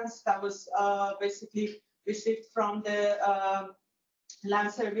islands that was basically received from the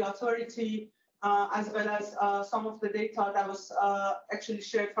Land Survey Authority, as well as some of the data that was actually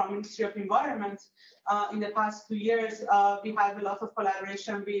shared from Ministry of Environment. In the past 2 years, we had a lot of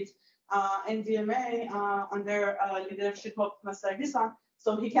collaboration with NDMA under leadership of Mr. Hisan.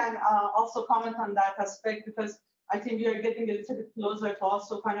 So he can also comment on that aspect, because I think we are getting a little bit closer to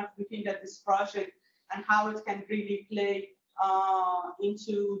also kind of looking at this project and how it can really play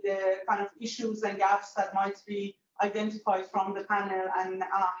into the kind of issues and gaps that might be identified from the panel, and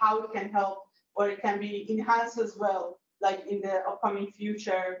how it can help or it can be enhanced as well, like in the upcoming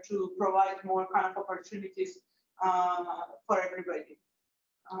future, to provide more kind of opportunities for everybody.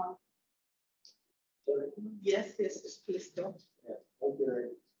 Yes, please do. Yeah, thank you very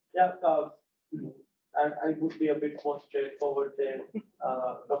much. Yeah, I would be a bit more straightforward than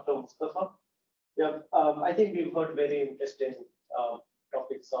Dr. Mostafa. Yeah, I think we've heard very interesting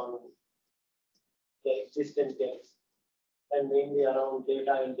topics on the existing things, and mainly around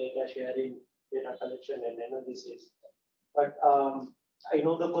data and data sharing, data collection and analysis. But I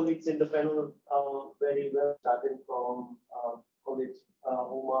know the colleagues in the panel very well, starting from colleagues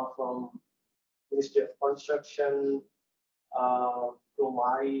Huma from Ministry of Construction, to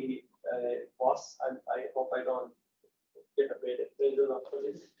my boss. I hope I don't get a bad appraisal of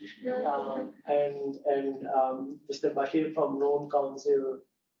this. And Mr. Basheer from Noonu Council,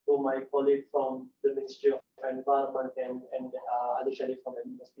 to my colleague from the Ministry of Environment, and Shareef from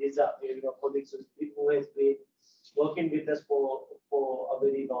MSP. These are colleagues who has been working with us for a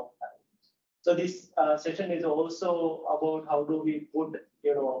very long time. So this session is also about how do we put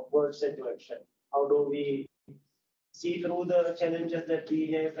words into action. How do we see through the challenges that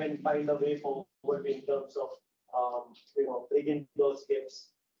we have and find a way forward in terms of bridging those gaps,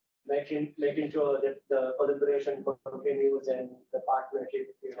 making sure that the collaboration continues and the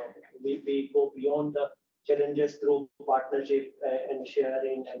partnership, we go beyond the challenges through partnership and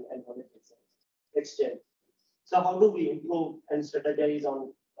sharing and exchange. So how do we improve and strategize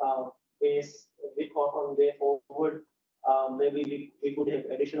on ways on way forward? Maybe we could have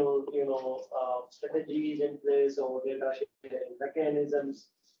additional, strategies in place or data sharing mechanisms.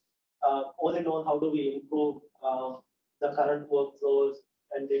 All in all, how do we improve the current workflows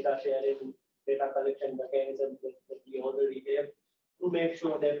and data sharing, data collection mechanisms that we already have, to make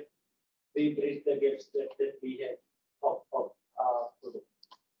sure that we bridge the gaps that we have today.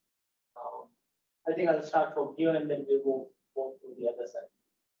 I think I'll start from here and then we'll move to the other side.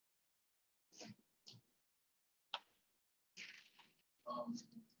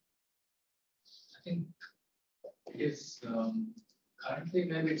 I think it is currently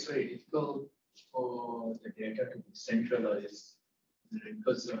maybe it's very difficult for the data to be centralized,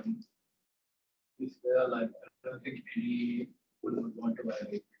 because if there are I don't think any would want to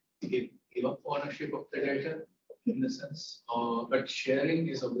give up ownership of the data in the sense. But sharing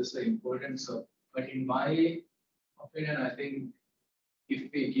is obviously important. So, but in my opinion, I think if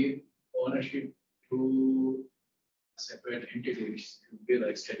we give ownership to separate entities, it would be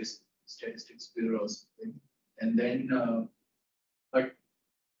like statistics bureau or something, and then but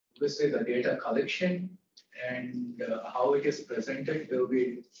obviously the data collection and how it is presented will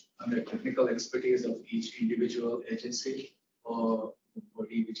be under technical expertise of each individual agency or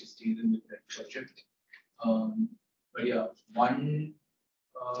body which is dealing with that project. But yeah, one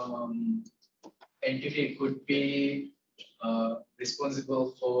entity could be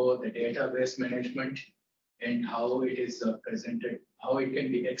responsible for the database management and how it is presented, how it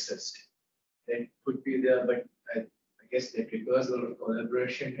can be accessed. That could be there, but I guess that requires a lot of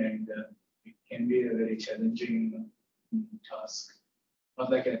collaboration, and it can be a very challenging task. But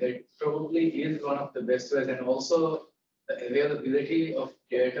that probably is one of the best ways, and also the availability of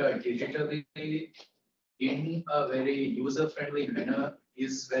data digitally in a very user-friendly manner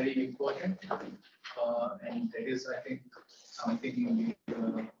is very important, and that is, I think, something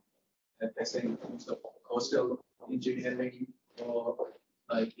that I say in terms of coastal engineering or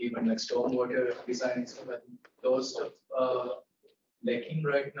even stormwater design, so that those stuff lacking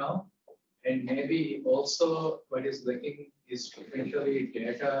right now. And maybe also what is lacking is potentially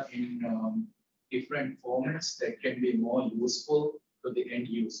data in different formats that can be more useful to the end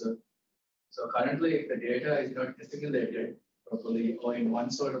user. So currently, if the data is not assimilated properly or in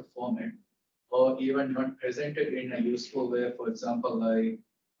one sort of format, or even not presented in a useful way, for example, like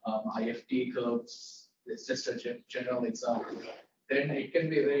IFT curves, it's just a general example, then it can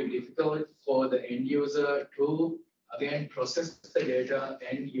be very difficult for the end user to again process the data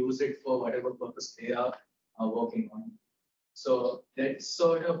and use it for whatever purpose they are working on. So that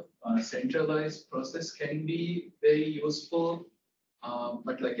sort of centralized process can be very useful.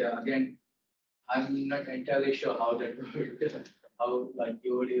 But like again, I'm not entirely sure how that would, how like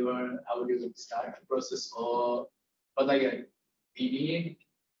you would even, how you would start the process but like we need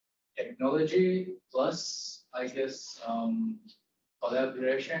technology plus, I guess,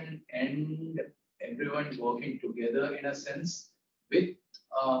 collaboration and everyone working together in a sense with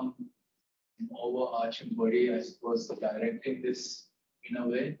an overarching body, I suppose, directing this in a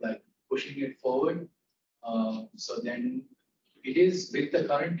way, like pushing it forward. So then it is with the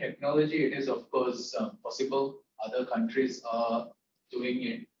current technology, it is of course possible. Other countries are doing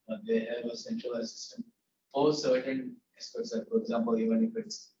it. They have a centralized system for certain aspects, like for example, even if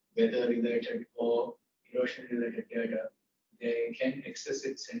it's weather related or erosion related data, they can access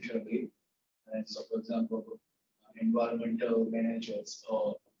it centrally. And so, for example, environmental managers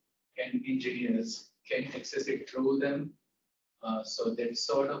or engineers can access it through them. So that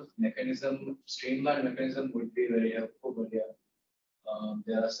sort of mechanism, streamlined mechanism would be very helpful, but yeah,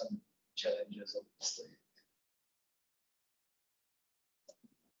 there are some challenges obviously.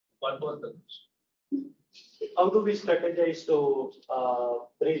 What was the question? How do we strategize to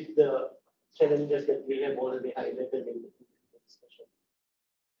bridge the challenges that we have already highlighted in the discussion?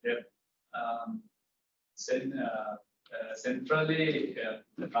 Yep. Centrally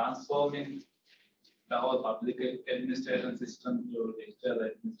transforming our public administration system to digital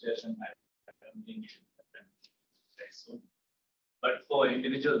administration, I don't think it should happen very soon. But for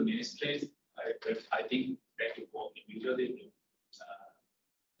individual ministries, I think they have to work individually to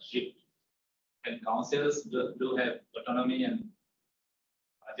shift. And councils do have autonomy and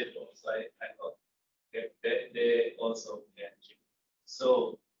budget also. I thought they also can shift.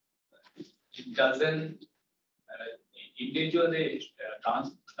 So it doesn't individually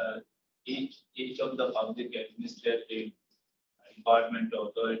each of the public administrative department or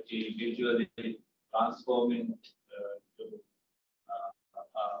authority individually transforming to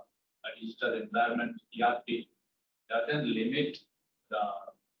a digital environment. ERP doesn't limit the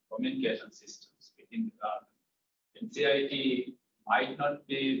communication systems within the government. NCIT might not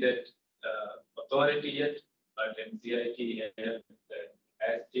be that authority yet, but NCIT has the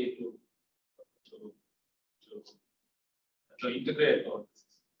capacity to integrate all this.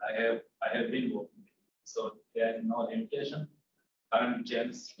 I have been working with it. So there is no limitation. Current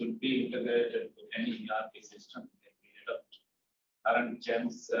gems could be integrated to any ERP system that we adopt. Current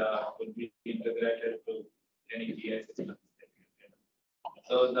gems could be integrated to any DI system that we adopt.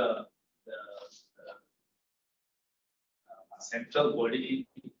 So the central body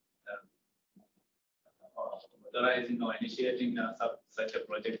authorizing or initiating such a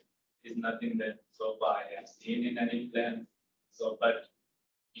project is nothing that so far I have seen in any plan. So, but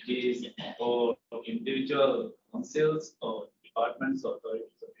it is for individual councils or departments or authorities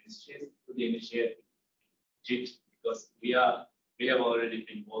or ministries to initiate it, because we have already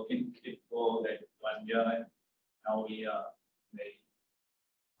been working it for like 1 year, and now we are very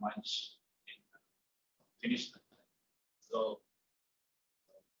much finished. So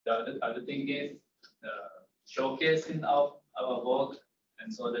the other thing is showcasing our work,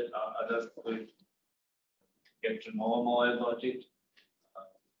 and so that others will get to know more about it,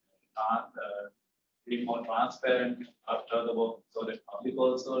 be more transparent after the work, so that public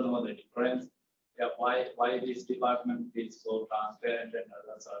also know the difference. Yeah, why this department is so transparent and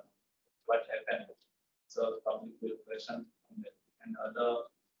others are what happened. So the public will question, and other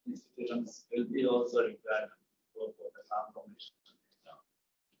institutions will be also required for the transformation.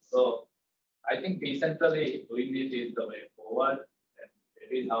 So I think decentrally doing it is the way forward, and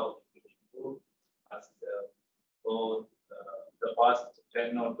it is how it will improve. As for the past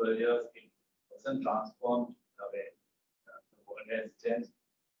 10 or 12 years, it wasn't transformed the way the world has changed.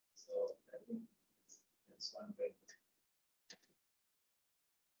 So I think that's one way.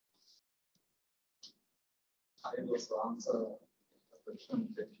 I will also answer the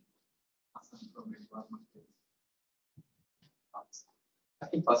question that Hassan from environment asked. I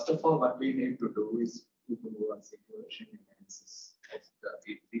think first of all, what we need to do is to do a situation analysis of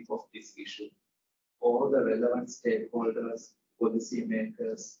the brief of this issue. All the relevant stakeholders, policy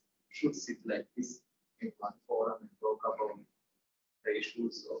makers should sit like this in one forum and talk about the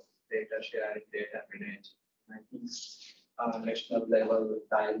issues of data sharing, data management. I think national level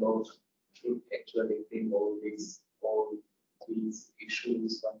dialogue should actually bring all these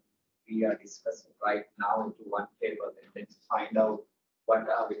issues that we are discussing right now into one table, and then find out what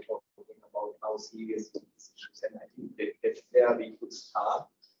are we talking about, how serious are these issues. And I think that's where we could start,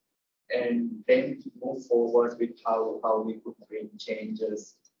 and then move forward with how we could bring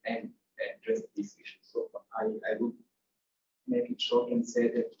changes and address these issues. So I would make it short and say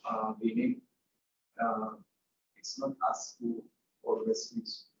that we need, it's not us who always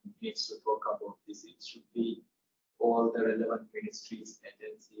needs to talk about this. It should be all the relevant ministries,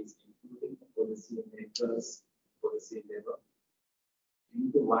 agencies, including the policy makers, policy level,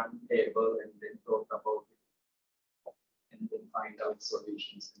 into one table and then talk about it and then find out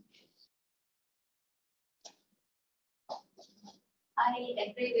solutions. I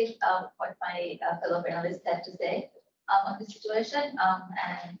agree with what my fellow panelists had to say on the situation.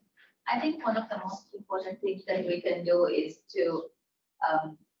 And I think one of the most important things that we can do is to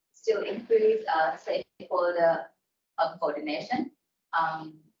still increase stakeholder coordination,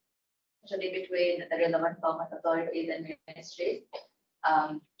 especially between the relevant government authorities and ministries.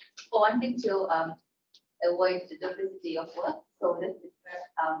 For one thing, to avoid the duplicity of work, so this is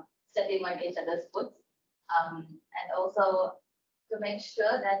stepping on each other's foot, and also to make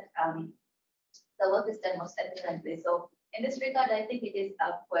sure that the work is done most efficiently. So in this regard, I think it is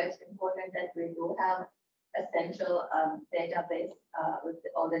quite important that we do have a central database with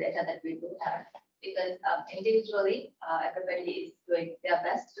all the data that we do have, because individually, everybody is doing their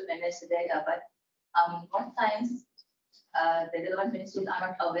best to manage the data, but most times the relevant ministries are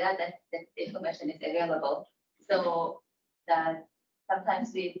not aware that that information is available. So that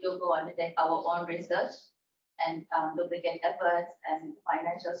sometimes we do go on to take our own research and duplicate efforts and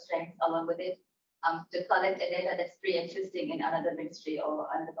financial strength along with it to collect the data that's pre-existing in another ministry or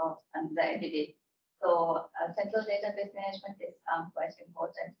under the APDIM. So central database management is quite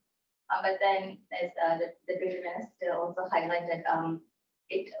important. But then, as the Deputy Minister also highlighted,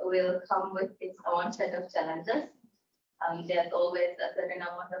 it will come with its own set of challenges. There's always a certain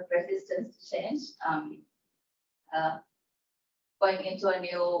amount of resistance to change. Going into a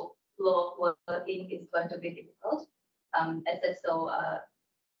new flow of working is going to be difficult. As I said, so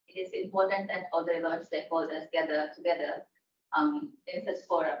it is important that all the relevant stakeholders gather together in such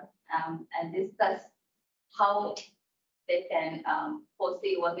forum and discuss how they can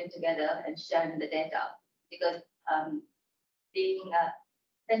foresee working together and sharing the data. Because being a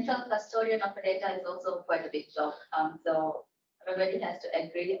central custodian of the data is also quite a big job. So everybody has to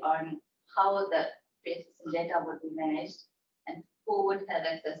agree on how the pre-existing data would be managed and who would have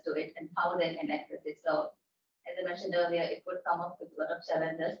access to it and how they can access it. So as I mentioned earlier, it would come up with a lot of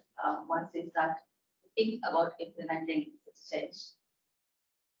challenges once we start to think about implementing this change.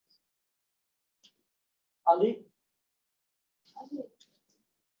 Ali? I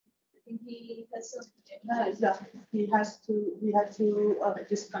think he has some. Yeah, he had to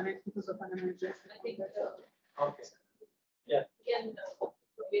disconnect because of an emergency. I think Okay. Yeah. again,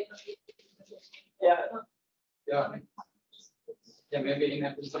 Yeah. Yeah. Yeah, maybe in a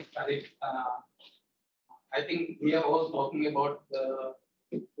episode, I think we are all talking about the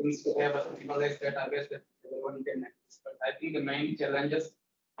things to have a centralized database that everyone can access. But I think the main challenges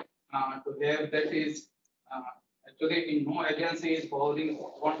to have that is actually in no agency is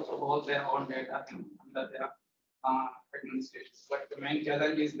wants to hold their own data under their administration. But the main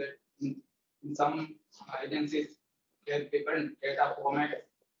challenge is that in some agencies have different data formats,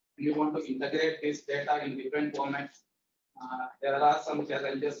 and you want to integrate this data in different formats. There are some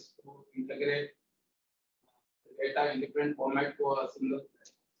challenges to integrate data in different format to a single.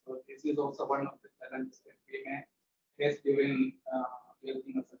 So this is also one of the challenges that we may face during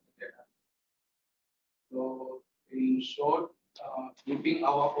building a certain data. So in short, keeping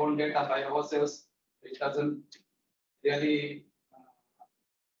our own data by ourselves, it doesn't really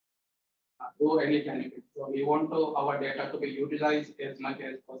do any benefit. So we want our data to be utilized as much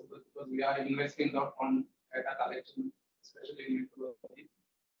as possible because we are investing a lot on data collection, especially in meteorology.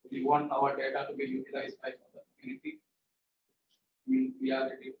 We want our data to be utilized by the community. We are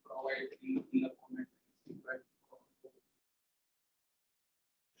ready to provide in the format.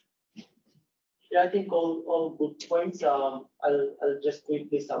 Yeah, I think all good points. I'll just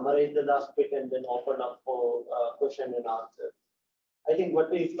quickly summarize the last bit and then open up for question and answer. I think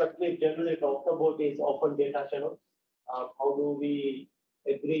what we generally talked about is open data channels. How do we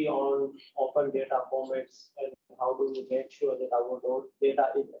agree on open data formats and how do we make sure that our data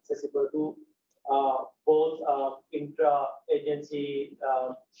is accessible to both intra-agency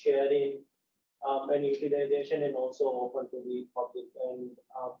sharing and utilization and also open to the public. And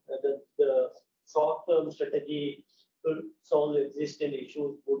the short-term strategy to solve existing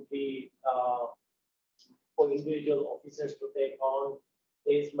issues would be for individual officers to take on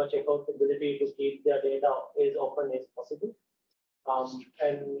as much accountability to keep their data as open as possible.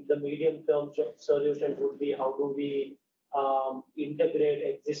 And the medium-term solution would be how do we integrate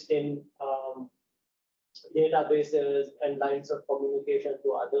existing databases and lines of communication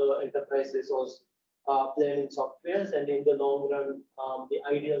to other enterprise resource planning softwares, and in the long run, the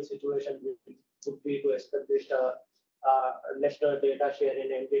ideal situation would be to establish a national data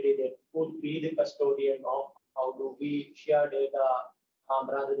sharing entity that would be the custodian of how do we share data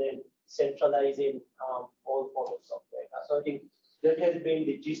rather than centralizing all forms of data. So I think that has been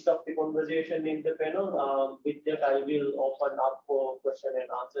the gist of the conversation in the panel. With that, I will open up for question and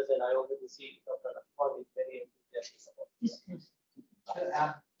answers, and I already see Dr. Rahman is very enthusiastic about this.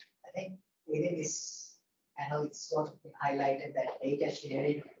 I think within this panel, it's sort of been highlighted that data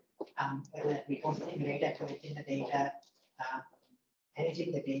sharing, whether we posting data, collecting the data,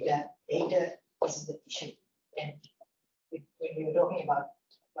 managing the data is the issue. And when we were talking about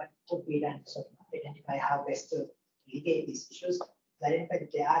what could be done to sort of identify how best to mitigate these issues, identify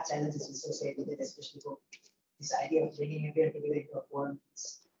that there are challenges associated with it, especially for this idea of bringing everyone together into a forum.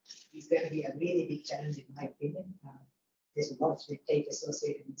 It's going to be a really big challenge, in my opinion. There's a lot of red tape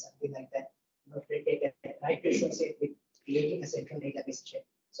associated with something like that. A lot of red tape that might be associated with creating a central database check.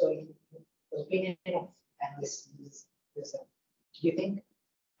 So, in the opinion of analysts, do you think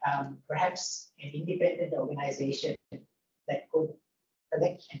perhaps an independent organization that could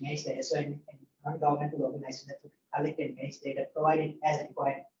collect and manage data, so a non-governmental organization that could collect and manage data, provided as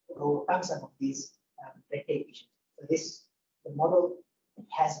required, to overcome some of these red tape issues? So the model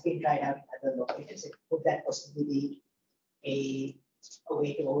has been tried out in other locations. Could that possibly be a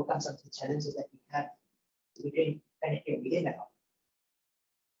way to overcome some of the challenges that we have between connecting within the government?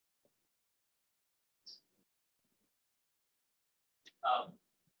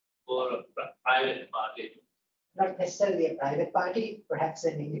 For a private party? Not necessarily a private party, perhaps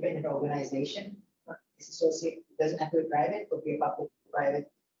an independent organization. Associated, doesn't have to be private, could be a public-private.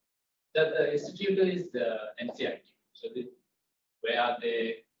 The institute is the NCIT, so where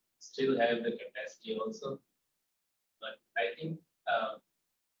they still have the capacity also. But I think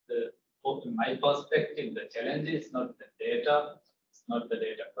from my perspective, the challenge is not the data, it's not the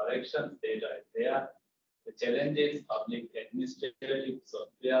data collection, data is there. The challenge is public administrative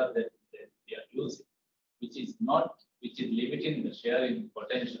software that we are using, which is limiting the sharing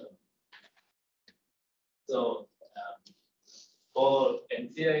potential. So for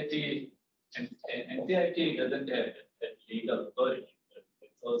NCIT, NCIT doesn't have that legal authority.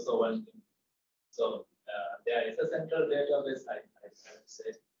 It's also one thing. So there is a central database. I would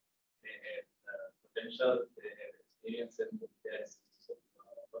say they have potential, they have experience, and there's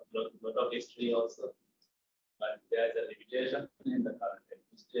a lot of history also. But there is a limitation in the current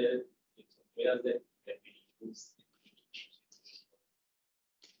administrative software that we use.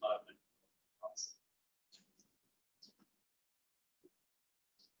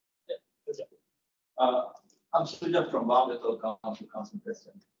 I'm Suja from Atoll Council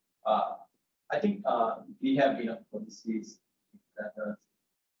President. I think we have been policies that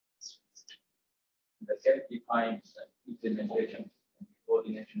get defined implementation and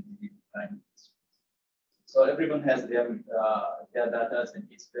coordination with defined. So everyone has their data, and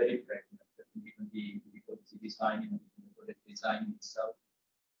it's very fragmented. Even the policy design, and the project design itself,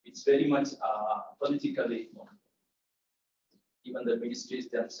 it's very much politically informed. Even the ministries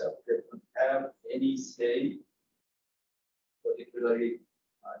themselves, they don't have any say, particularly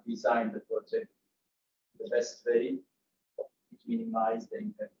design the project the best way to minimize the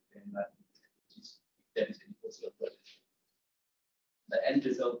impact and if there is any possible project. The end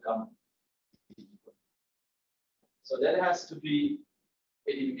result comes. So that has to be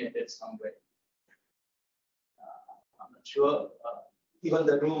eliminated somewhere. I'm not sure. Even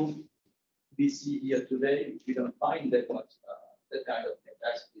the room we see here today, we don't find that much that kind of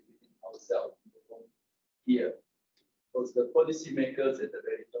capacity within ourselves in the room here. Because the policymakers at the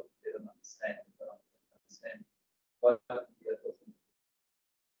very top, they don't understand. What we are talking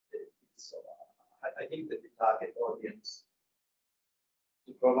about. So I think that the target audience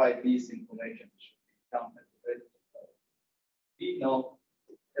to provide these information should become at the very top. We know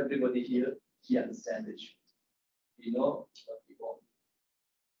everybody here, he understands the issue. We know what we want.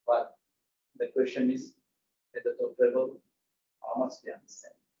 But the question is, at the top level, how much they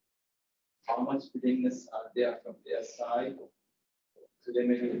understand? How much willingness are there from their side to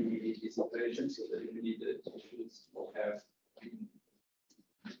remedy these operations so that remedy the issues have been.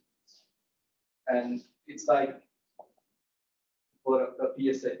 And it's like for a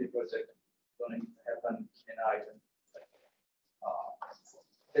PSIP project going to happen in Ireland.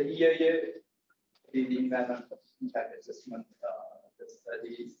 The EIA, the environmental impact assessment, the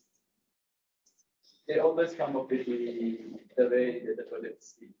studies, they always come up with the way that the project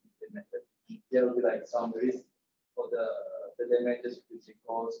is implemented. There will be like some risk for the damages which is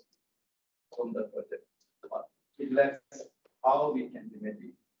caused from the project. But it lacks how we can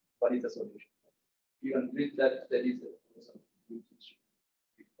remedy what is the solution. even with that, there is a huge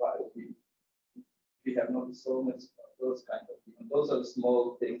required. We have not so much of those kind of things. Those are the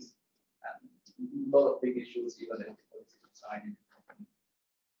small things and a lot of big issues even in policy design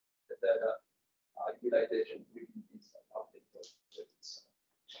that utilization between these public projects.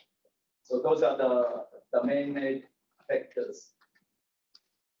 So those are the main factors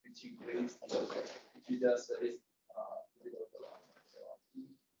which increase which just risk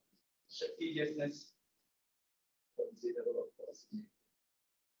strategicness considerable of course.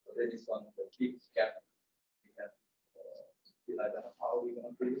 So that is one of the big gap we have. I don't know how we're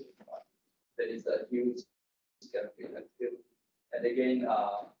going to bridge it, but there is a huge gap we have to. And again,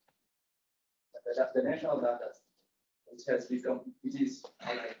 the national data, which has become, which is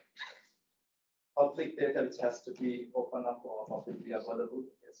like public data, which has to be open up or publicly available,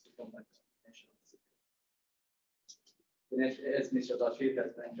 has become like national security. As Mr. Basheer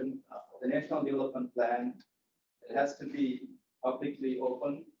has mentioned, the national development plan, it has to be publicly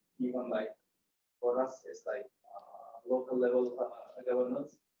open, even like for us, it's like local level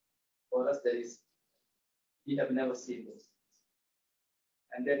governance. For us, we have never seen this.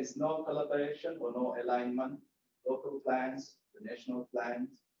 And there is no collaboration or no alignment, local plans, the national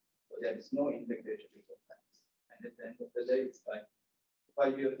plans, so there is no integration with the plans. And at the end of the day, it's like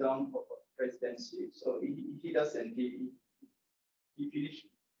 5 years down for presidency. So he doesn't, he finished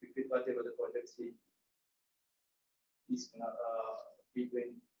with whatever the projects he's gonna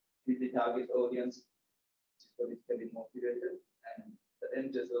with the target audience, which is politically motivated, and the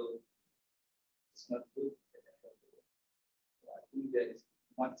end result is not good. So I think there is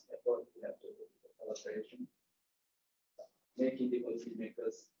much effort we have to do for collaboration, making the policy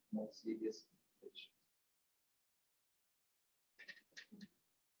makers more serious.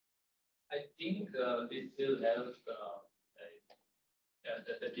 I think this will help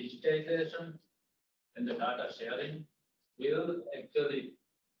the digitization and the data sharing will actually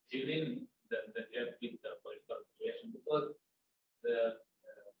fill in the gap with the political creation, because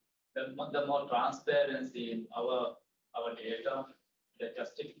the more transparency in our data, the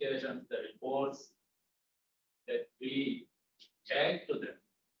justifications, the reports that we tag to them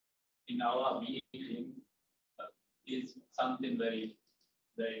in our meeting is something very,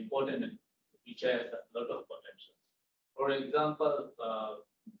 very important and which has a lot of potential. For example,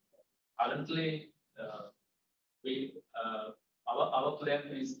 currently our plan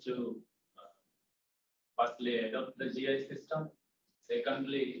is to firstly adopt the GI system,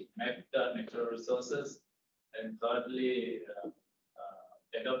 secondly map the natural resources, and thirdly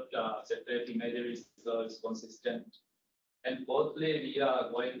adopt separate imagery so it's consistent, and fourthly we are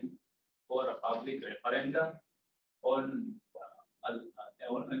going for a public referendum on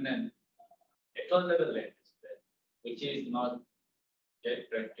an atoll level land, which is not yet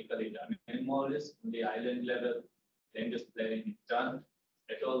practically done anymore. Is on the island level, land use planning is done.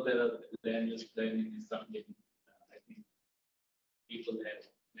 Atoll level land use planning is something I think people have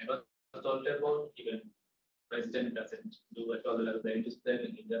never thought about. Even president doesn't do atoll level land use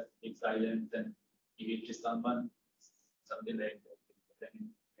planning. He just picks islands and give it to someone, something like that.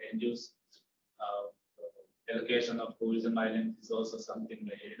 Land use allocation of tourism islands is also something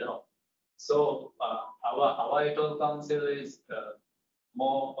very low. So our atoll council is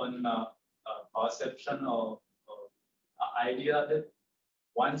more on perception or idea that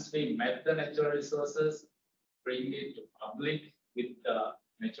once we map the natural resources, bring it to public with the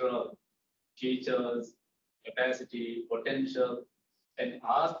natural features, capacity, potential, and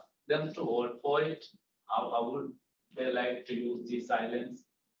ask them to vote for it. How would they like to use these islands?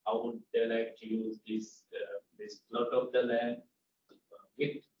 How would they like to use this plot of the land?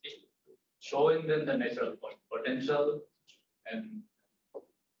 With showing them the natural potential and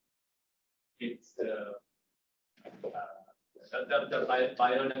its the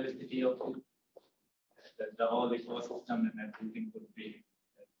biodiversity of it, the whole ecosystem and everything could be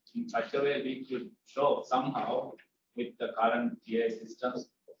in such a way we could show somehow with the current GI systems.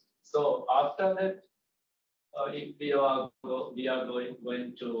 So after that, if we are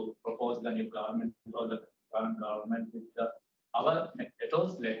going to propose the new government or the current government with our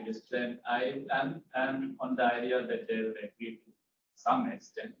atolls land use plan, I am on the idea that they will agree to some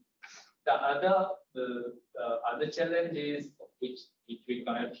extent. The other challenge is which we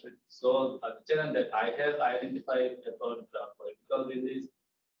cannot solve. The challenge that I have identified about the political will is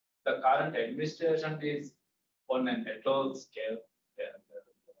the current administration is on an atoll scale. The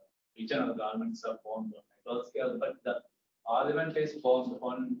regional governments are formed on atoll scale, but the parliament is formed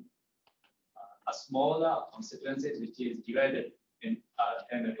on a smaller constituencies which is divided in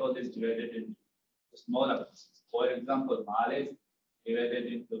and atoll is divided into smaller. For example, Maldives divided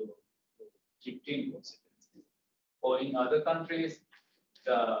into 15 constituencies. Or in other countries,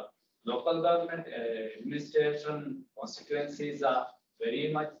 the local government administration constituencies are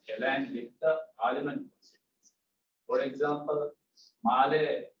very much aligned with the parliament constituency. For example,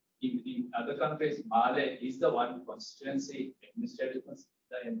 Malay, in other countries, Malay is the one constituency, administrative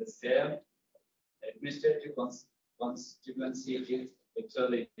constituency, and the same administrative constituency is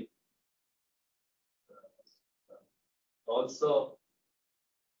actually also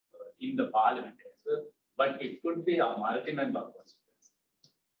in the parliament as well, but it could be a multi-member constituency.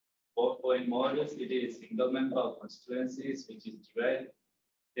 For in Maldives, it is single-member constituencies, which is divided.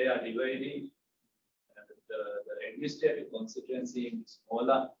 They are dividing the administrative constituency in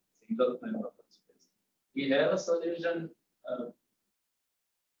smaller single-member constituency. We have a solution,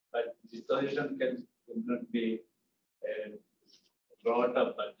 but the solution could not be brought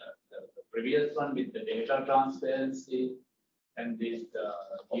up, but the previous one with the data transparency and these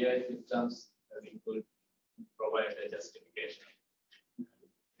AI systems, we could provide a justification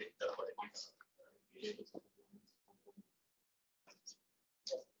with the politics.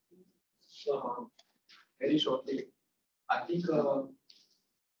 So, very shortly, I think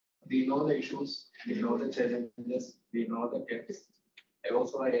we know the issues, we know the challenges, we know the gaps. I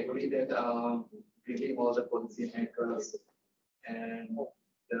also agree that bringing all the policy makers and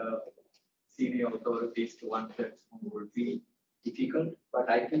the senior authorities to one platform would be difficult, but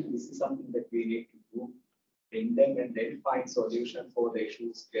I think this is something that we need to do, bring them and then find solution for the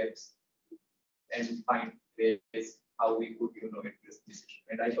issues, gaps, and find ways how we could, address this issue.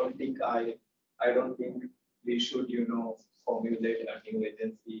 And I don't think we should, formulate a new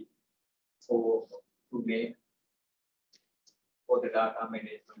agency to make for the data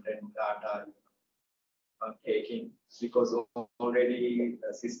management and data taking, because already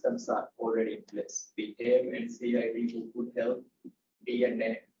the systems are already in place. We have NCID who could help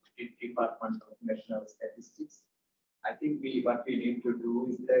DNA, Department of National Statistics. I think what we need to do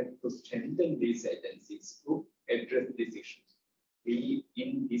is that to strengthen these agencies to address these issues. We,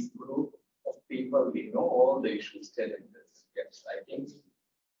 in this group of people, we know all the issues, challenges. Yes, I think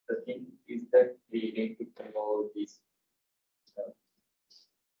the thing is that we need to promote these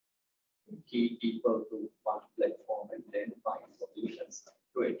key people to one platform and then find solutions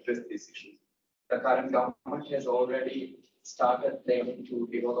to address these issues. The current government has already started planning to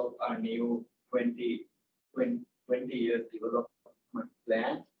develop a new 20 year development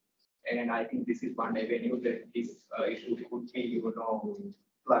plan. And I think this is one avenue that this issue could be,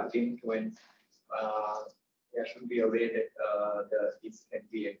 plugged into, and there should be a way that this can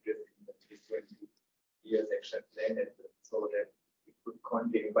be addressed in the 20 years action plan, so that it could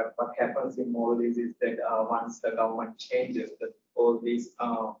continue. But what happens in Maldives is that once the government changes, that all these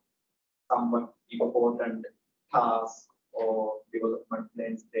somewhat important tasks or development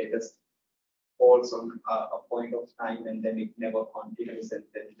plans, they just falls on a point of time, and then it never continues, and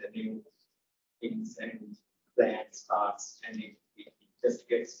then the new things and plan starts, and it just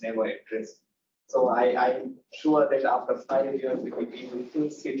gets never addressed. So I'm sure that after 5 years, we will still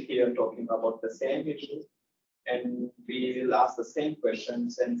sit here talking about the same issue, and we will ask the same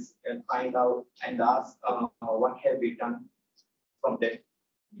questions and find out and ask what have we done from that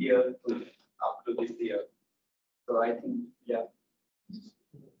year to up to this year. So I think, yeah.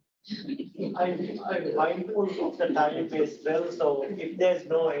 I'm mindful of the time as well, so if there's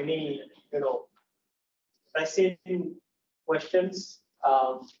no any, pressing questions,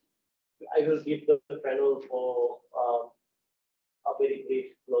 I will give the panel for a very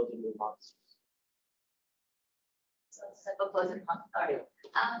brief closing remarks. So, simple closing remarks. Sorry.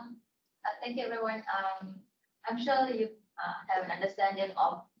 Thank you, everyone. I'm sure you have an understanding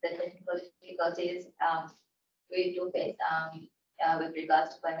of the technical difficulties we do face with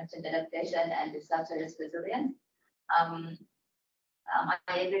regards to climate change adaptation and disaster risk resilience.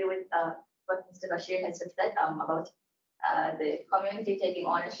 I agree with what Mr. Basheer has just said about the community taking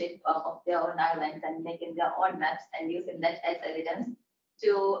ownership of their own islands and making their own maps and using that as evidence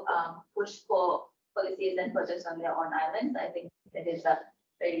to push for policies and projects on their own islands. I think that is a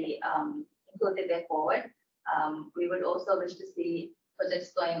very inclusive way forward. We would also wish to see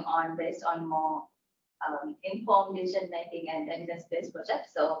projects going on based on more informed decision making and evidence-based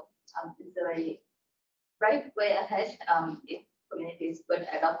projects. So it's a very right way ahead if communities could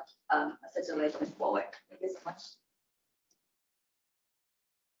adopt such a way going forward. Thank you so much.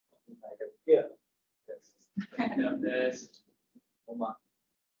 Yeah. Yeah, there's Huma.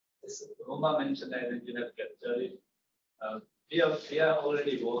 Huma mentioned, I think you have captured it. We are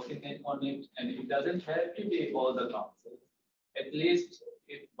already working on it, and it doesn't have to be all the councils. At least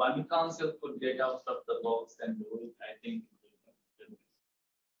if one council could get out of the box and do it, I think it will.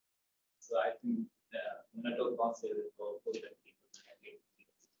 So I think the Atoll Council is for that people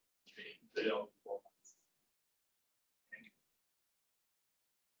very performance.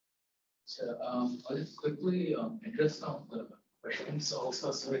 So I'll just quickly address some of the questions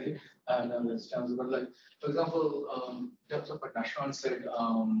also, sorry, and understand, but like, for example, in terms of what Nashwan said,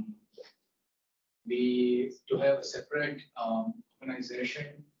 we to have a separate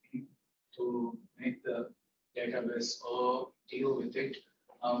organization to make the database or deal with it.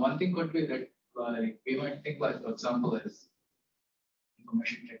 One thing could be that like we might think like, for example, as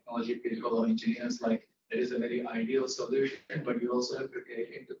information technology people or engineers, like there is a very ideal solution, but you also have to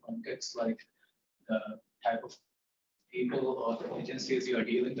take into context like the type of people or agencies you are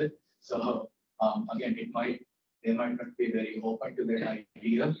dealing with. So again, they might not be very open to that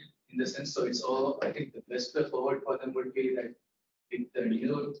idea in the sense. So it's all, I think the best way forward for them would be that with the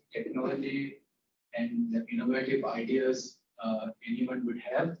new technology and the innovative ideas anyone would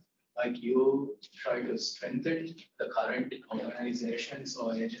have, like you try to strengthen the current organizations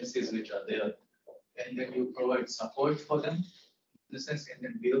or agencies which are there, and then you provide support for them in the sense, and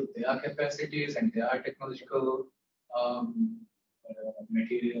then build their capacities and their technological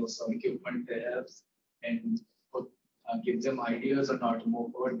materials or equipment they have, and give them ideas on how to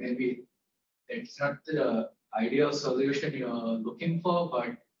move forward. Maybe it's not the ideal solution you're looking for,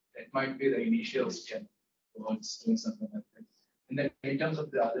 but that might be the initial step towards doing something like that. And then in terms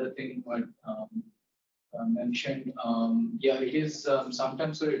of the other thing what mentioned, yeah, it is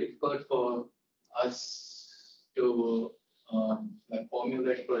sometimes very difficult for us to like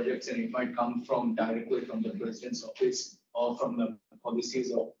formulate projects, and it might come from directly from the president's office or from the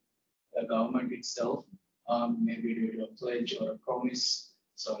policies of the government itself, maybe due to a pledge or a promise.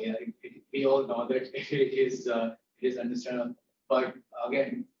 So yeah, we all know that it is understandable. But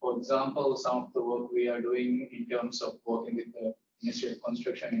again, for example, some of the work we are doing in terms of working with the Ministry of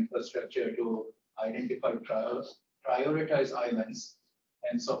Construction Infrastructure to identify prioritize islands.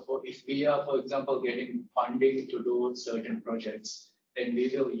 And so if we are, for example, getting funding to do certain projects, then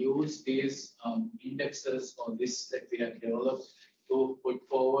we will use these indexes or this that we have developed to put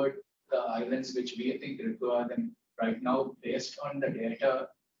forward the islands which we think require them right now based on the data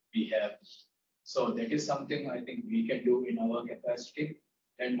we have. So that is something I think we can do in our capacity.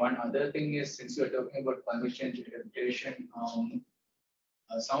 And one other thing is, since we're talking about climate change adaptation,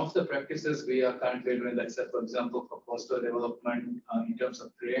 some of the practices we are currently doing, let's say, for example, for coastal development in terms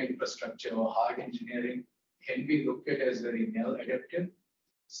of gray infrastructure or hard engineering, can be looked at as very maladaptive.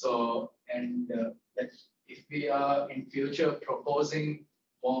 So, and that if we are in future proposing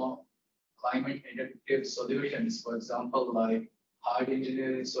more climate adaptive solutions, for example, like hard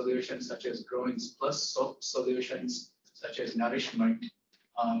engineering solutions such as growings plus soft solutions such as nourishment,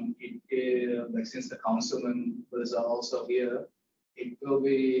 like since the council members are also here, it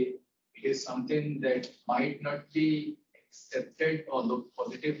is something that might not be accepted or looked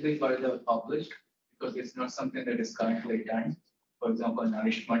positively by the public because it's not something that is currently done. For example,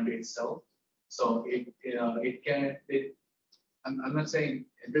 nourishment itself. So I'm not saying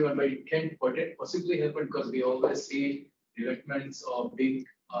everyone, but it can possibly happen because we always see developments of big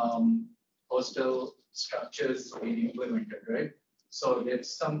coastal structures being implemented, right? So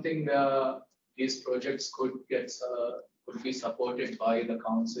that's something where these projects could be supported by the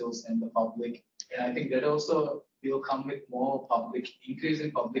councils and the public. And I think that also will come with more increase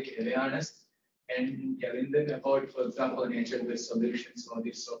in public awareness and telling them about, for example, nature-based solutions or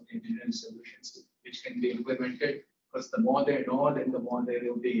these soft engineering solutions, which can be implemented. Because the more they know, then the more they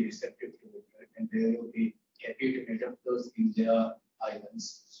will be receptive to it, right? And they will be happy to adopt those in their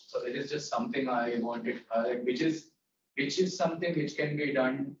islands. So that is just something I wanted to highlight, which is something which can be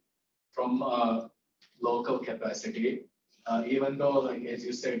done from a local capacity. Even though, like as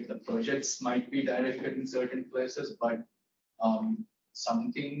you said, the projects might be directed in certain places, but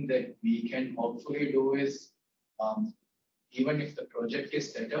something that we can hopefully do is, even if the project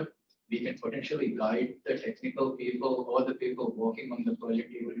is set up, we can potentially guide the technical people or the people working on the project,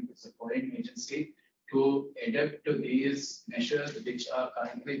 even if it's a foreign agency, to adapt to these measures which are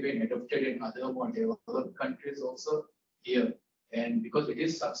currently being adopted in other more developed countries also here. And because it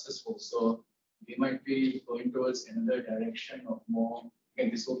is successful, so we might be going towards another direction of more,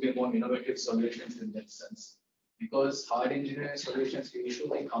 and this will be more innovative solutions in that sense. Because hard engineering solutions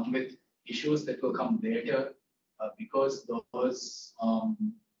usually come with issues that will come later because those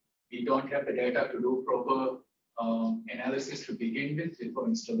we don't have the data to do proper analysis to begin with before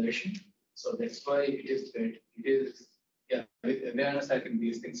installation. So that's why it is that it is, yeah, with awareness, I think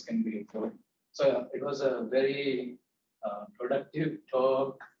these things can be improved. So yeah, it was a very productive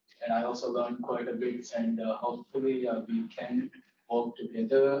talk, and I also learned quite a bit, and hopefully we can work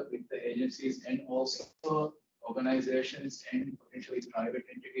together with the agencies and also organizations and potentially private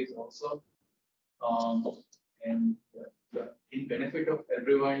entities also. And in benefit of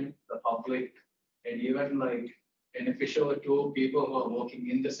everyone, the public, and even like beneficial to people who are working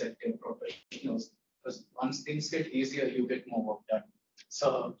in the sector, professionals, because once things get easier, you get more work done.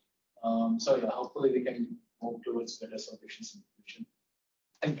 So, yeah, hopefully we can move towards better solutions in the future.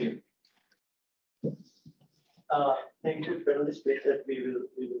 Thank you. Thank you, panelists. With that, we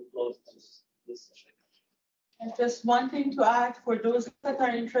will close this session. And just one thing to add for those that are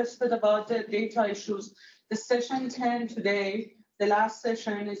interested about the data issues, the session 10 today, the last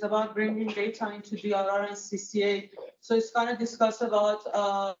session is about bringing data into DRR and CCA. So it's going to discuss about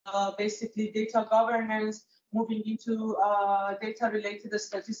basically data governance, moving into data related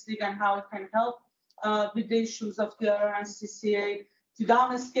statistic and how it can help with the issues of DRR and CCA, to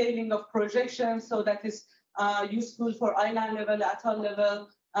downscaling of projections. So that is useful for island level, atoll level,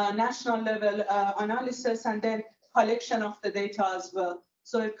 national level analysis, and then collection of the data as well.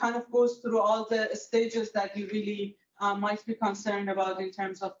 So it kind of goes through all the stages that you really might be concerned about in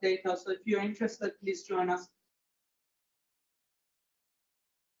terms of data. So if you're interested, please join us.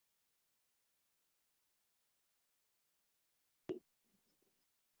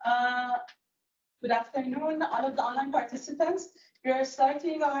 Good afternoon, all of the online participants. We are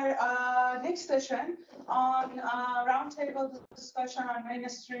starting our next session on roundtable discussion on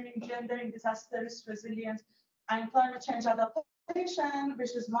mainstreaming gender in disaster risk resilience and climate change adaptation,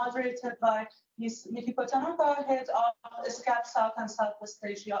 which is moderated by Ms. Mikiko Tanaka, head of ESCAP South and Southwest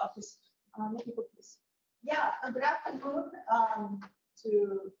Asia office. Mikiko, please. Yeah, good afternoon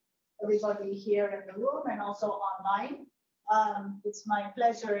to everybody here in the room and also online. It's my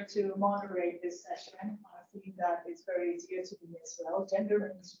pleasure to moderate this session. I think that is very dear to me as well, gender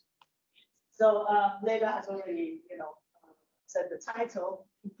mainstream. So Leila has already, said the title.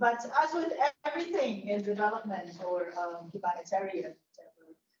 But as with everything in development or humanitarian,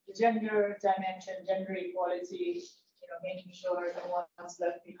 the gender dimension, gender equality, making sure no one's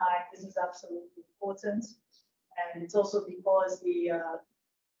left behind, this is absolutely important. And it's also because the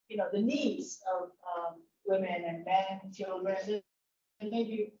needs of women and men, children, they may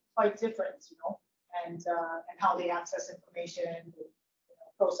be quite different, and how they access information,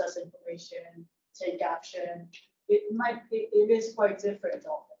 process information, take action. It is quite different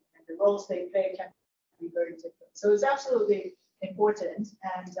often, and the roles they play can be very different. So it's absolutely important,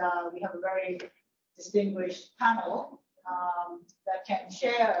 and we have a very distinguished panel that can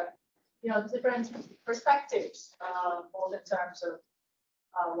share, different perspectives, both in terms of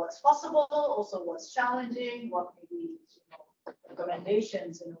what's possible, also what's challenging, what may be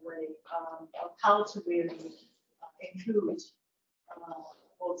recommendations in a way of how to really include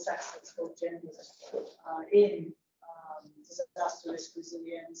both sexes, both genders in disaster risk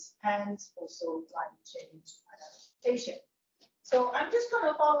resilience and also climate change adaptation. So I'm just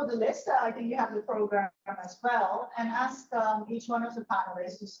going to follow the list. I think you have the program as well, and ask each one of the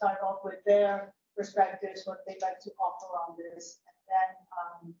panelists to start off with their perspectives, what they'd like to offer on this.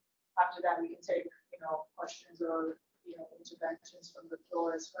 Then after that, we can take questions or interventions from the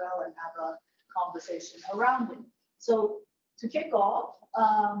floor as well, and have a conversation around it. So to kick off,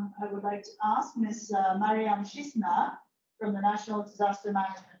 I would like to ask Ms. Mariam Shisna from the National Disaster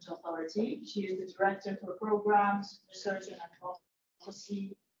Management Authority. She is the Director for Programs, Research and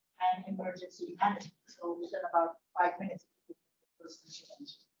Advocacy and Emergency Management. So within about 5 minutes, first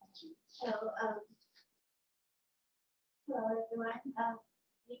intervention. Thank you. Hello everyone,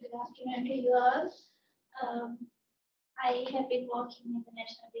 good afternoon to you all. I have been working in the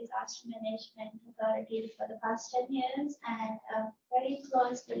National Disaster Management Authority for the past 10 years and very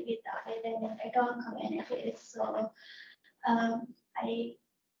closely with the island and Atoll communities. So I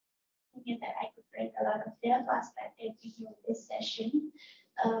think that I could bring a lot of their perspective into this session.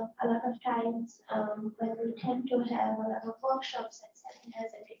 A lot of times when we tend to have a lot of workshops and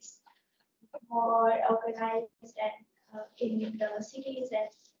seminars, and it's more organized and in the cities and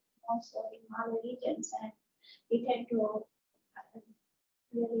also in other regions, and we tend to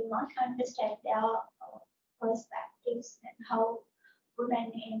really not understand their perspectives and how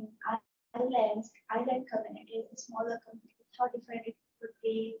women in island communities, smaller communities, how different it could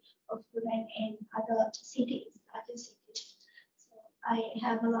be of women in other cities. So I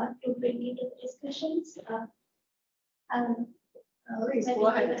have a lot to bring into the discussions. Please go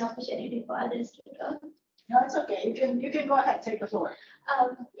ahead. Give an opportunity for others to go. No, it's okay. You can go ahead, take the floor.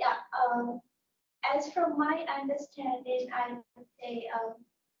 As from my understanding, I would say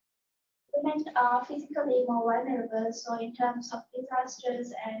women are physically more vulnerable. So in terms of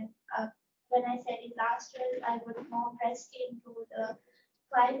disasters and when I say disasters, I would more press into the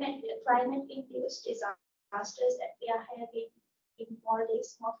climate-induced disasters that we are having in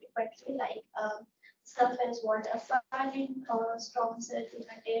Maldives more frequently, like surface water flooding or storm surge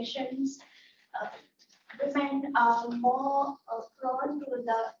inundations. Women are more prone to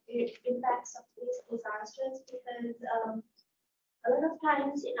the impacts of these disasters because a lot of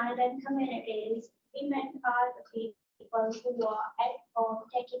times in island communities, women are the people who are at home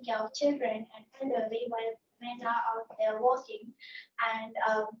taking care of children and elderly while men are out there working, and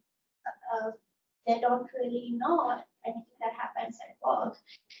they don't really know anything that happens at work.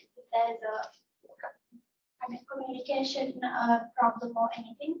 If there's a communication problem or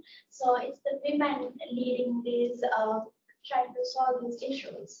anything, so it's the women leading these, trying to solve these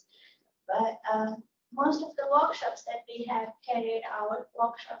issues. But most of the workshops that we have carried out,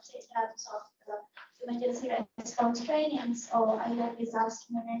 workshops in terms of the emergency response trainings or island disaster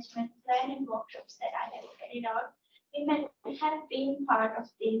management planning workshops that I have carried out, women have been part of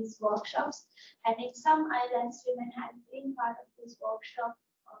these workshops, and in some islands, women have been part of this workshop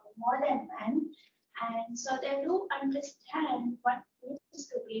more than men, and so they do understand what needs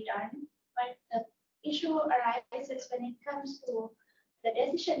to be done, but the issue arises when it comes to the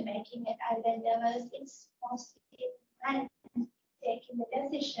decision making at island levels. It's mostly men taking the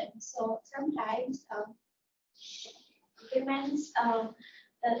decision. So sometimes women's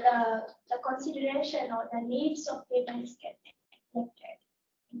the consideration or the needs of women get neglected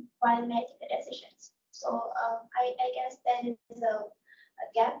while making the decisions. So I guess there is a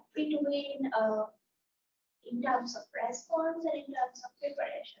gap between in terms of response and in terms of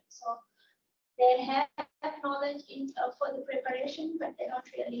preparation. So they have knowledge for the preparation, but they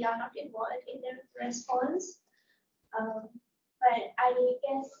are not involved in the response. But I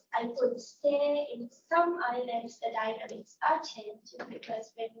guess I could say in some islands the dynamics are changing,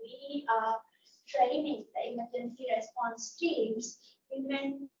 because when we are training the emergency response teams,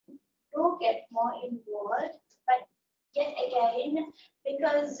 women do get more involved, but yet again,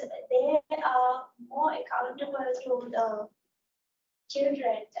 because they are more accountable to the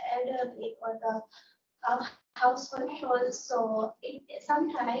children, the elderly, or the household chores. So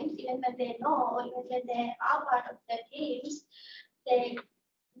sometimes, even when they know, even when they are part of the teams, they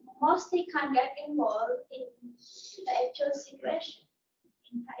mostly can't get involved in the actual situation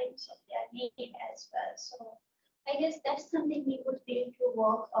in times of their need as well. So I guess that's something we would need to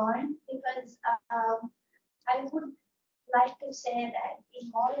work on, because I would like to say that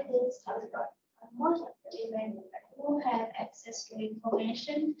in all of this, most of the women who have access to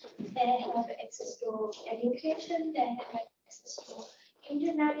information, they have access to education, they have access to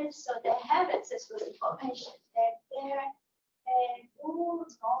internet, so they have access to information that they do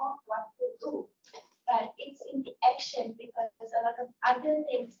know what to do. But it's in the action, because a lot of other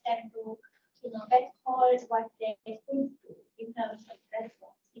things tend to, withhold what they could do in terms of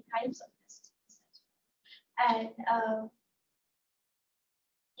response, in times of response. And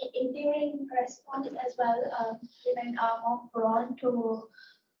during response as well, women are more prone to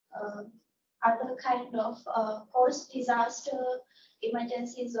other kind of post-disaster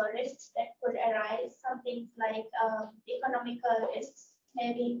emergencies or risks that could arise. Some things like economical risks,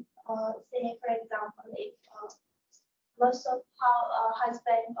 maybe say, for example, if loss of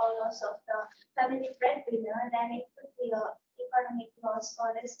husband or loss of the family breadwinner, then it could be an economic loss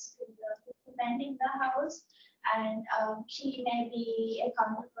or risks to the man in the house, and she may be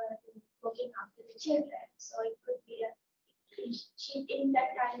accountable for looking after the children. So it could be in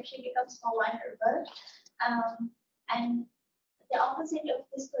that time she becomes more vulnerable. And the opposite of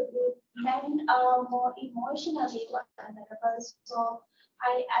this could be men are more emotionally vulnerable. So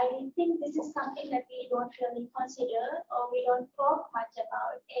I think this is something that we don't really consider, or we don't talk much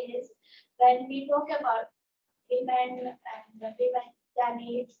about, is when we talk about women and the women that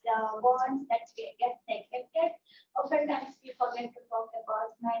needs the bonds that get neglected. Oftentimes we forget to talk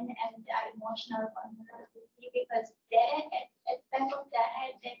about men and their emotional vulnerability, because they, at the back of their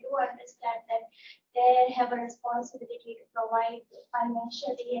head, they do understand that they have a responsibility to provide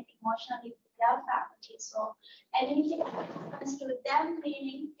financially and emotionally to their family. So anything that happens to them,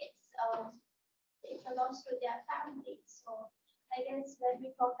 meaning it's a loss to their family. So I guess when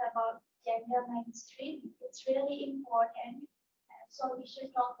we talk about gender mainstream, it's really important. So we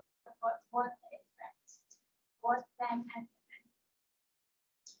should talk about what effects, both men and women.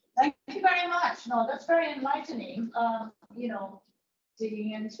 Thank you very much. No, that's very enlightening.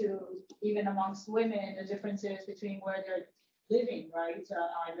 Digging into, even amongst women, the differences between where they're living, right?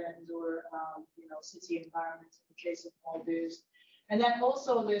 Islands or, city environments in the case of Maldives. And then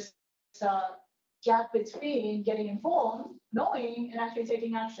also this gap between getting informed, knowing, and actually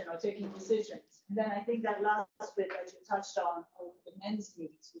taking action or taking decisions. And then I think that last bit that you touched on the men's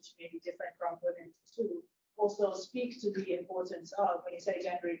needs, which may be different from women too, also speak to the importance of, when you say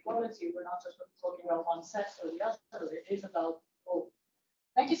gender equality, we're not just talking about one sex or the other, it is about both.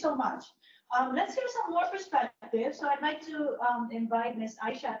 Thank you so much. Let's hear some more perspectives. So I'd like to invite Ms.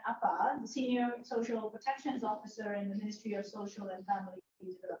 Aishath Apa, the Senior Social Protections Officer in the Ministry of Social and Family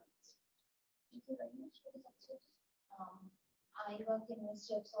Development. Thank you very much for this opportunity. I work in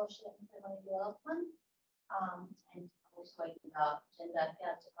Ministry of Social and Family Development and also in the Gender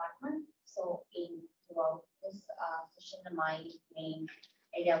Affairs Department. So throughout this session, my main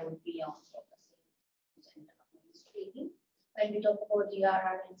area would be on focusing gender mainstreaming. When we talk about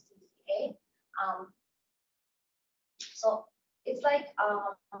DRR and CCA, so it's like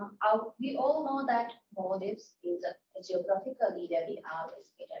we all know that Maldives is a geographically very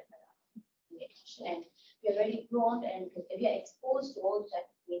isolated and we are very prone and we are exposed to all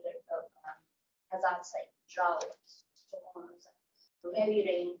types of hazards like droughts, storms, heavy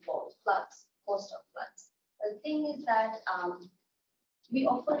rainfall, floods, coastal floods. The thing is that we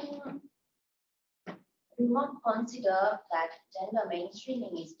often do not consider that gender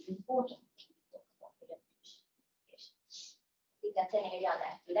mainstreaming is important when we talk about education. I think that's an area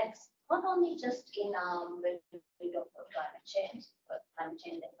that lacks not only just in when we talk about climate change and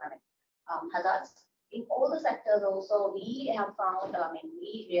climate hazards. In all the sectors also, we have found,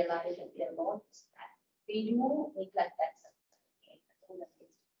 we realize and we have noticed that we do neglect that sector.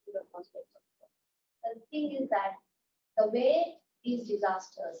 The thing is that the way these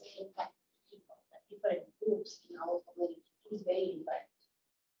disasters impact people, the different groups in our community is very different.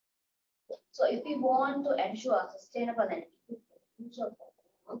 So if we want to ensure sustainable and equitable future for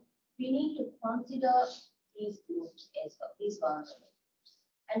all, we need to consider these groups as well, these vulnerable.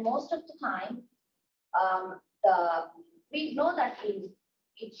 And most of the time, we know that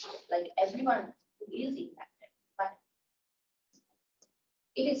it's like everyone is impacted, but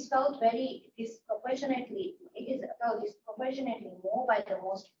it is felt very disproportionately. It is felt disproportionately more by the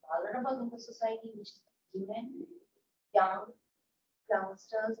most vulnerable in the society, which is women,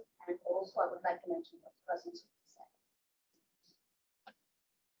 youngsters, and also I would like to mention the persons with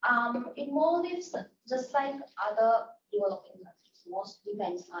disabilities. In Maldives, just like other developing countries, most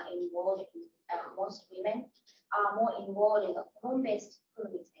women are involved in, most women are more involved in the home-based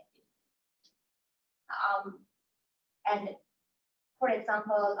economic activity. And for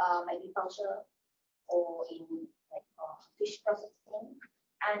example, agriculture or in like fish processing,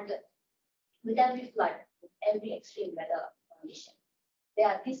 and with every flood, with every extreme weather condition, there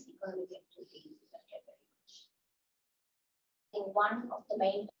are these economic activities that get very much. I think one of the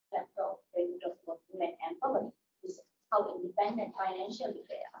main factors when we talk about women empowerment is how independent financially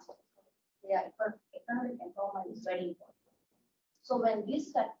they are. Their economic empowerment is very important. So when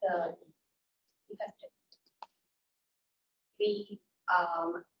this factor is affected,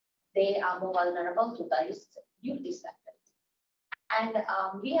 they are more vulnerable to the risk due to this factor. And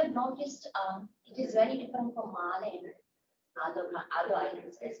we have noticed it is very different from Mali and other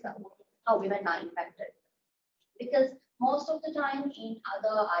islands as well, how women are impacted. Because most of the time in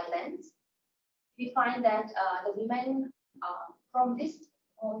other islands, we find that the women from this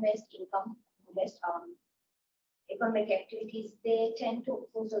home-based income, home-based economic activities, they tend to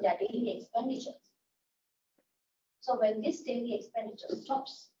fulfill their daily expenditures. So when this daily expenditure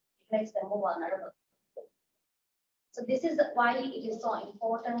stops, it makes them more vulnerable. So this is why it is so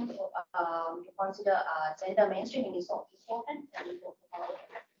important to consider gender mainstreaming is so important and we talk about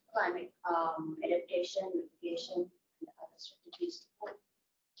climate adaptation, mitigation, and other strategies.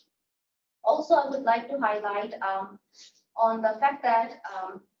 Also, I would like to highlight on the fact that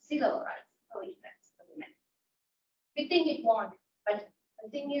sea level rise, how it affects the women. We think it won't, but the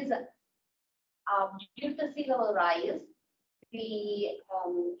thing is, due to sea level rise,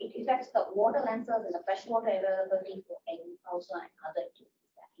 it affects the water lenses and the freshwater availability for agriculture and other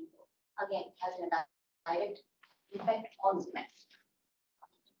activities that involve, again, having a direct effect on women.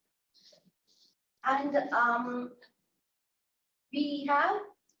 And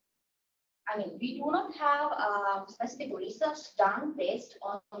we do not have specific research done based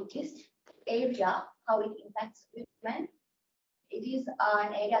on this area, how it impacts women. It is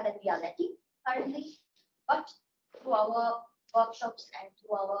an area that we are lacking currently, but through our workshops and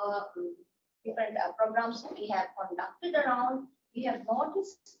through our different programs we have conducted around, we have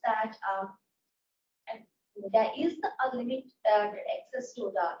noticed that there is a limited access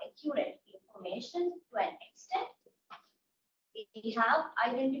to the accurate information to an extent. We have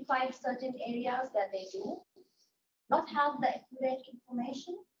identified certain areas that they do not have the accurate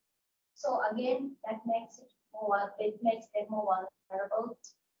information. So again, that makes them more vulnerable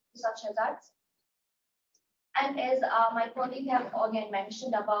to such hazards. And as my colleague have again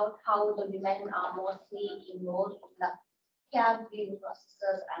mentioned about how the women are mostly involved in the caregiving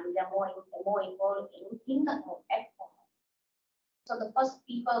processes and they're more involved in the home at home. So the first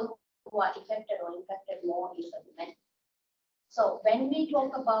people who are affected or infected more is the women. So when we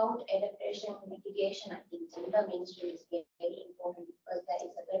talk about adaptation mitigation, I think gender mainstream is very important because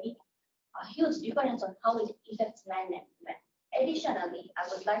there is a huge difference on how it affects men and women. Additionally, I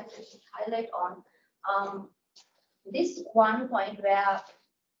would like to highlight on this one point where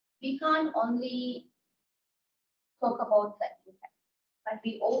we can't only talk about the impact, but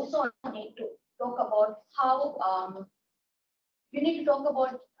we also need to talk about how we need to talk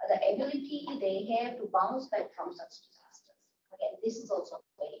about the ability they have to bounce back from such disasters. Again, this is also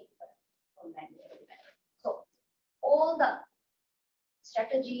very important for men and women. So all the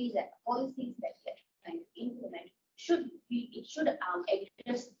strategies and policies that we are trying to implement should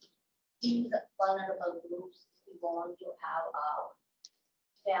address these vulnerable groups. We want to have a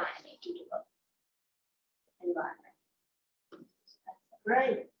fair and equitable environment.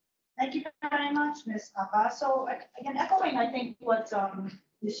 Great. Thank you very much, Ms. Abba. So again, echoing, I think what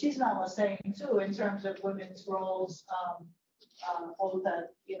Ms. Hisan was saying too, in terms of women's roles, all the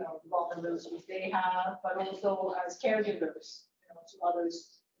vulnerabilities they have, but also as caregivers, to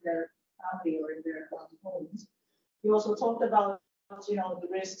others in their family or in their homes. We also talked about the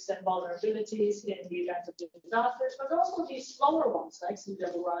risks and vulnerabilities in the event of disasters, but also these slower ones like sea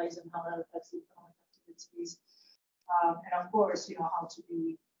level rise and how that affects the economic activities, and of course, how to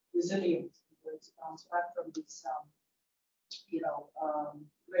be resilient to bounce back from these,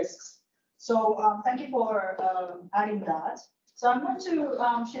 risks. So thank you for adding that. So I'm going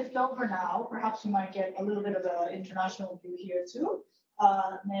to shift over now. Perhaps you might get a little bit of an international view here too.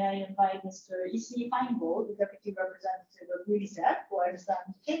 May I invite Mr. Isi Feingold, the Deputy Representative of UNICEF, who I understand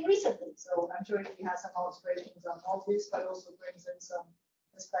came recently. So I'm sure he has some observations on Maldives, but also brings in some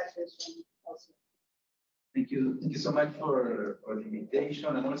perspectives from elsewhere. Thank you. Thank you so much for the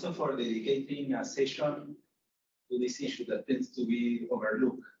invitation and also for dedicating a session to this issue that tends to be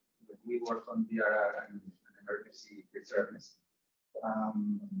overlooked when we work on DRR and emergency preparedness.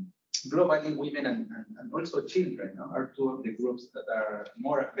 Globally, women and also children are two of the groups that are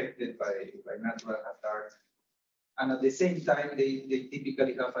more affected by natural hazards. And at the same time, they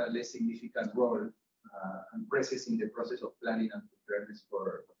typically have a less significant role and presence in the process of planning and preparedness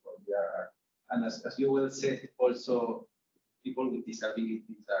for DRR. And as you well said, also people with disabilities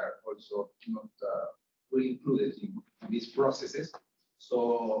are also not really included in these processes.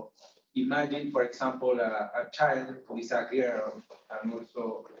 So imagine, for example, a child who is a girl and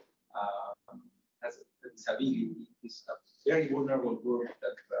also has a disability is a very vulnerable group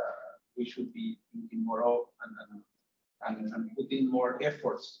that we should be thinking more of and putting more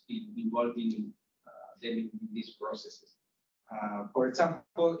efforts in involving them in these processes. For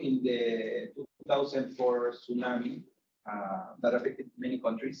example, in the 2004 tsunami that affected many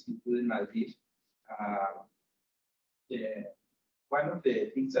countries, including Maldives, one of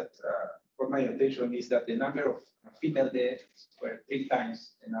the things that caught my attention is that the number of female deaths were 3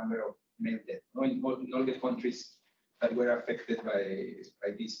 times the number of male deaths in all the countries that were affected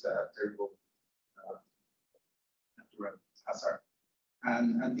by this terrible natural hazard.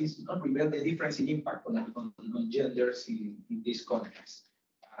 And this does not reveal the difference in impact on genders in these countries.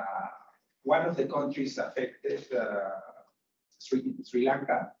 One of the countries affected, Sri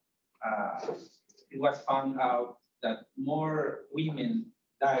Lanka, it was found out that more women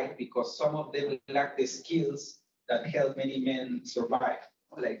died because some of them lacked the skills that help many men survive,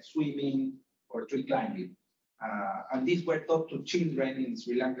 like swimming or tree climbing. And these were taught to children in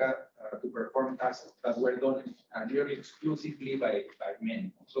Sri Lanka to perform tasks that were done nearly exclusively by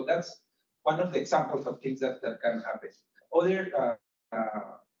men. So that's one of the examples of things that can happen. Other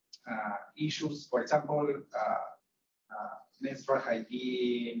issues, for example, menstrual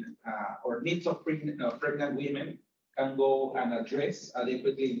hygiene or needs of pregnant women can go and address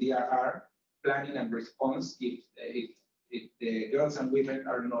adequately in DRR planning and response if the girls and women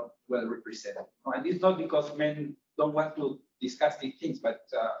are not well represented. And it's not because men don't want to discuss these things, but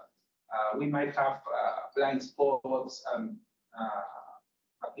we might have blind spots, and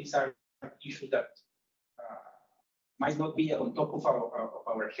these are issues that might not be on top of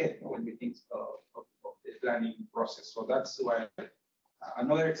our head when we think of the planning process. So that's why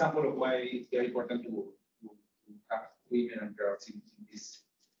another example of why it's very important to have women and girls in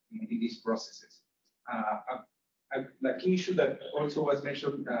these processes. The key issue that also was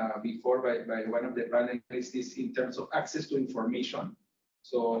mentioned before by one of the panelists is in terms of access to information.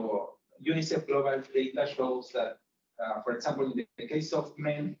 So UNICEF global data shows that, for example, in the case of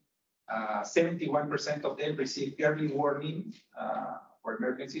men, 71% of them receive early warning for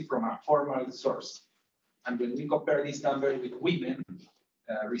emergency from a formal source. And when we compare this number with women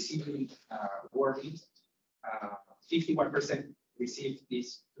receiving warnings, 51% receive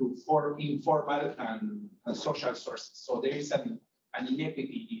this through informal and social sources. So there is an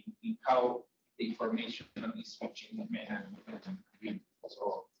inequity in how the information is reaching men and women.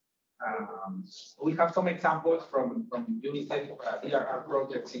 So we have some examples from UNICEF DRR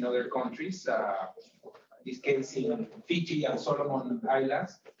projects in other countries. This case in Fiji and Solomon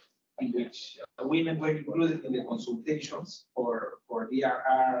Islands, in which women were included in the consultations for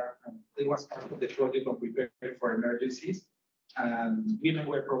DRR, and it was part of the project on preparing for emergencies. And women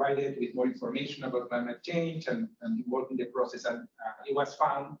were provided with more information about climate change and involved in the process. And it was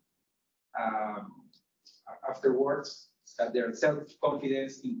found afterwards that their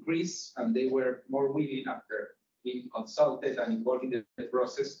self-confidence increased, and they were more willing after being consulted and involved in the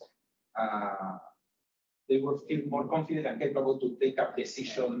process. They were feel more confident and capable to take up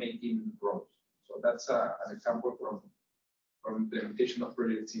decision-making roles. So that's an example from implementation of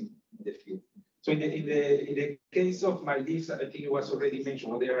projects in the field. So in the case of Maldives, I think it was already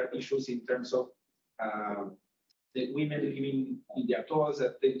mentioned, there are issues in terms of the women living in the atolls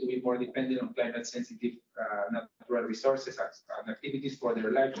that tend to be more dependent on climate-sensitive natural resources and activities for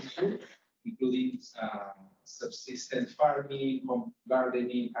their livelihood, including subsistence farming, home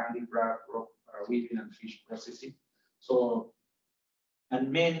gardening, handicraft, weaving, and fish processing. So,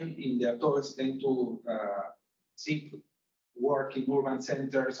 and men in the atolls tend to seek work in urban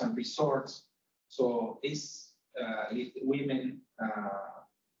centers and resorts. So it's women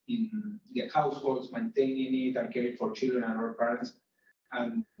in the households maintaining it and caring for children and our parents.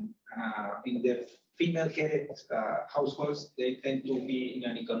 And in the female-headed households, they tend to be in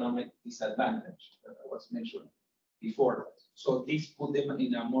an economic disadvantage, that was mentioned before. So this put them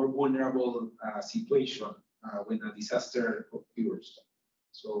in a more vulnerable situation when a disaster occurs.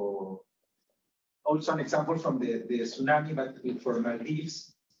 So also an example from the tsunami, but for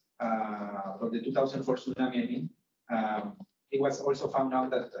Maldives, for the 2004 tsunami, I mean, it was also found out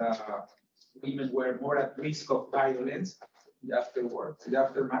that women were more at risk of violence afterwards, the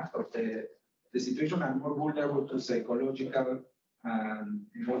aftermath of the situation, and more vulnerable to psychological and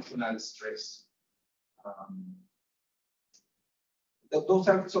emotional stress. Those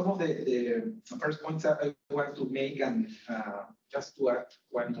are some of the first points that I want to make, and just to add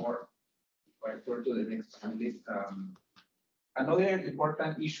one more before I turn to the next panelist. Another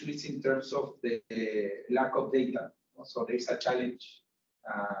important issue is in terms of the lack of data. So there is a challenge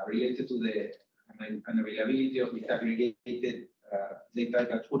related to the unavailability of disaggregated data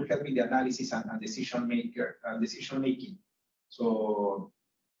that would help in the analysis and decision making. So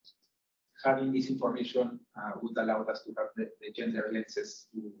having this information would allow us to have the gender lenses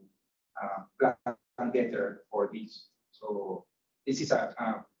to plan better for this. So this is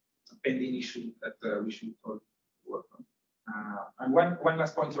a pending issue that we should all work on. And one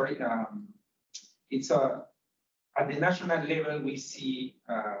last point, sorry. It's at the national level, we see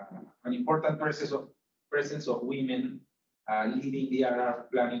an important presence of women leading DRR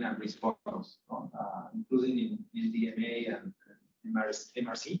planning and response, including in DMA and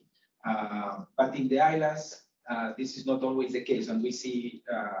MRC. But in the islands, this is not always the case, and we see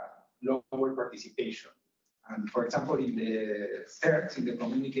lower participation. And for example, in the CERTs, in the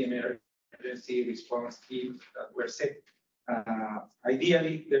community emergency response teams that were set,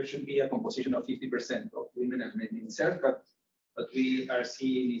 ideally there should be a composition of 50% of women and men in CERT, but what we are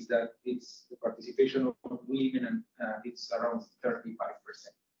seeing is that it's the participation of women, and it's around 35%.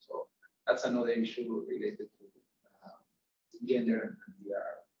 So that's another issue related to gender and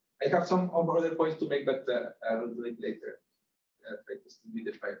DRR. I have some other points to make, but I will do it later. Try to stick with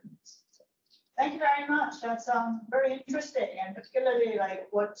the 5 minutes. Thank you very much. That's very interesting, and particularly like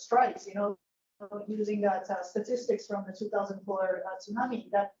what strikes, using that statistics from the 2004 tsunami,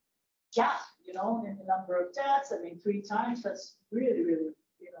 that gap, in the number of deaths, 3 times, that's really, really,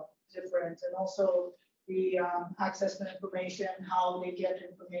 different. And also the access to information, how they get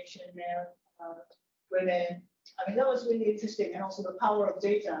information there, women. That was really interesting, and also the power of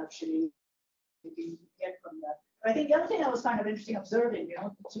data actually you get from that. But I think the other thing that was kind of interesting observing,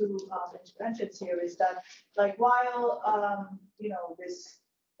 two interventions here is that, like, while this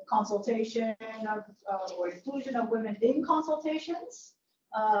consultation of, or inclusion of women in consultations,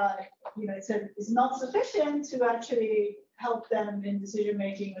 it's not sufficient to actually help them in decision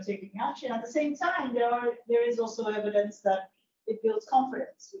making or taking action. At the same time, there is also evidence that it builds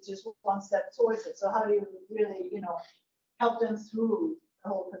confidence, which is one step towards it. So how do you really, help them through the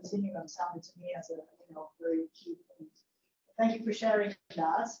whole continuum sounded to me as a very key point. Thank you for sharing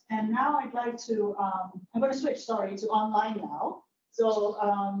that. And now I'd like to, I'm going to switch, to online now. So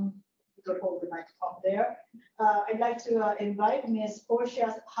you could hold the microphone there. I'd like to invite Ms.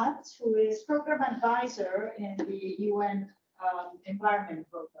 Portia Hunt, who is Program Advisor in the UN Environment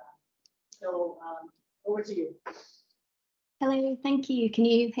Program. So over to you. Hello, thank you. Can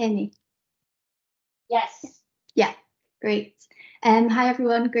you hear me? Yes. Yeah, great. Hi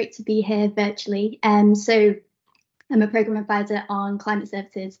everyone, great to be here virtually. So I'm a Programme Advisor on Climate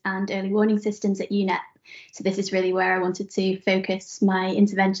Services and Early Warning Systems at UNEP. So this is really where I wanted to focus my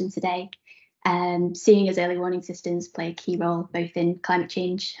intervention today, seeing as early warning systems play a key role both in climate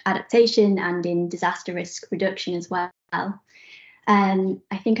change adaptation and in disaster risk reduction as well.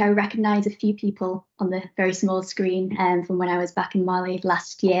 I think I recognise a few people on the very small screen from when I was back in Mali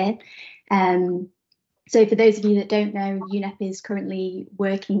last year. So for those of you that don't know, UNEP is currently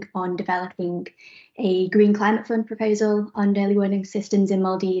working on developing a Green Climate Fund proposal on early warning systems in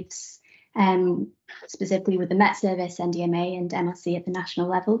Maldives, specifically with the Met Service, NDMA and MRC at the national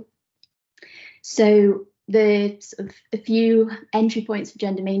level. So the a few entry points for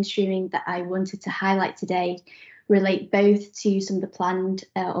gender mainstreaming that I wanted to highlight today relate both to some of the planned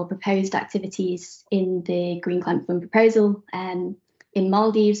or proposed activities in the Green Climate Fund proposal in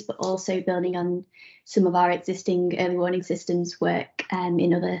Maldives, but also building on some of our existing early warning systems work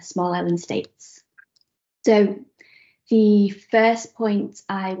in other small island states. So the first point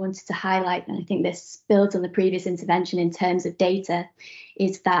I wanted to highlight, and I think this builds on the previous intervention in terms of data,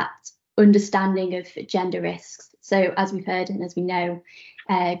 is that understanding of gender risks. So as we've heard and as we know,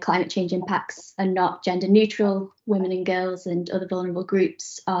 climate change impacts are not gender neutral. Women and girls and other vulnerable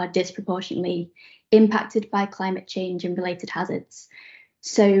groups are disproportionately impacted by climate change and related hazards.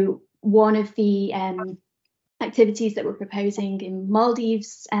 So one of the activities that we're proposing in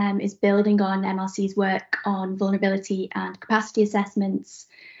Maldives is building on MRC's work on vulnerability and capacity assessments,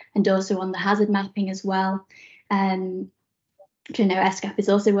 and also on the hazard mapping as well, which I know ESCAP is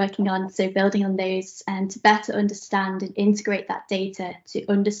also working on. So building on those to better understand and integrate that data to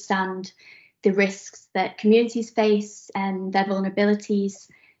understand the risks that communities face and their vulnerabilities,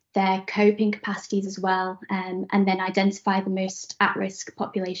 their coping capacities as well, and then identify the most at-risk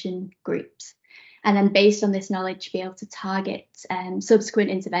population groups. And then based on this knowledge, be able to target subsequent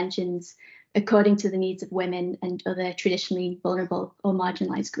interventions according to the needs of women and other traditionally vulnerable or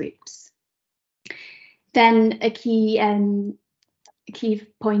marginalised groups. Then a key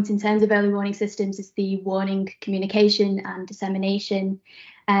point in terms of early warning systems is the warning communication and dissemination.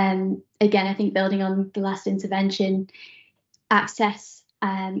 Again, I think building on the last intervention, access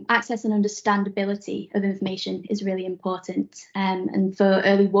and understandability of information is really important. And for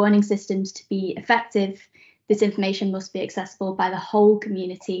early warning systems to be effective, this information must be accessible by the whole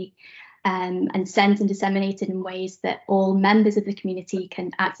community and sent and disseminated in ways that all members of the community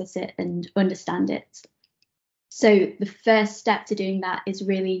can access it and understand it. So the first step to doing that is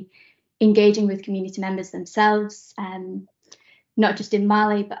really engaging with community members themselves, not just in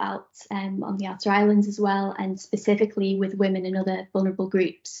Mali, but out on the outer islands as well, and specifically with women and other vulnerable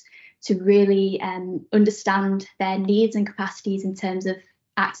groups, to really understand their needs and capacities in terms of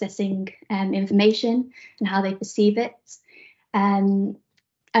accessing information and how they perceive it.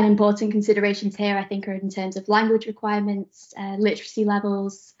 And important considerations here, I think, are in terms of language requirements, literacy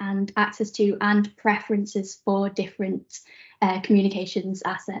levels, and access to and preferences for different communications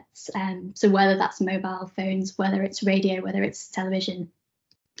assets. So whether that's mobile phones, whether it's radio, whether it's television,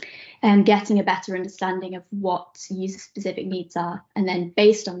 and getting a better understanding of what user-specific needs are. And then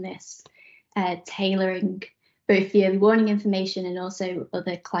based on this, tailoring both the early warning information and also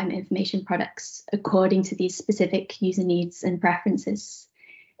other climate information products according to these specific user needs and preferences.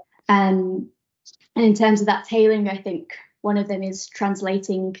 And in terms of that tailoring, I think one of them is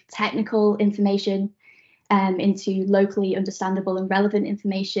translating technical information into locally understandable and relevant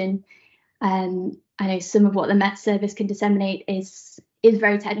information. I know some of what the Met Service can disseminate is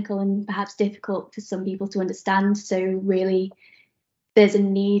very technical and perhaps difficult for some people to understand. So really, there's a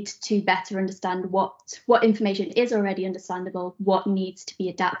need to better understand what information is already understandable, what needs to be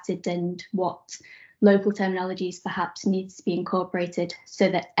adapted, and what local terminologies perhaps needs to be incorporated so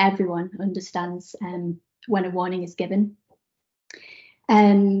that everyone understands when a warning is given.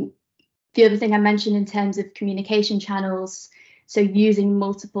 The other thing I mentioned in terms of communication channels, so using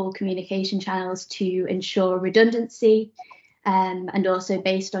multiple communication channels to ensure redundancy, and also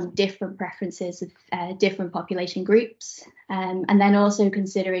based on different preferences of different population groups, and then also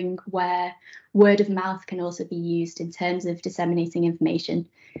considering where word of mouth can also be used in terms of disseminating information.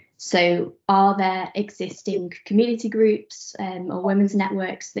 So are there existing community groups or women's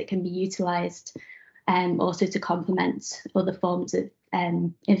networks that can be utilised also to complement other forms of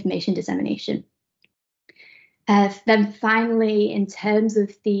information dissemination? Then finally, in terms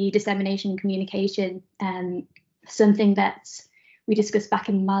of the dissemination and communication, something that we discussed back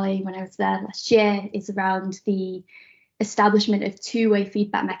in Mali when I was there last year is around the establishment of two-way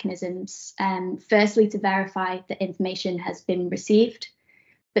feedback mechanisms, firstly to verify that information has been received,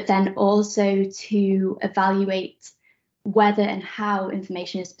 but then also to evaluate whether and how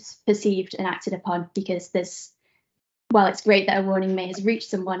information is perceived and acted upon, because while it's great that a warning may have reached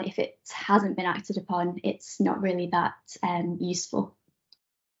someone, if it hasn't been acted upon, it's not really that useful.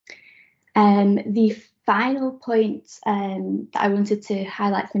 The final point that I wanted to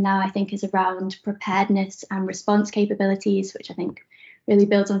highlight for now, I think, is around preparedness and response capabilities, which I think really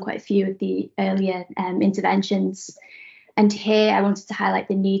builds on quite a few of the earlier interventions. And here I wanted to highlight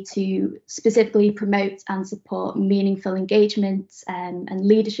the need to specifically promote and support meaningful engagement and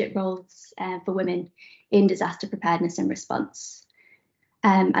leadership roles for women in disaster preparedness and response.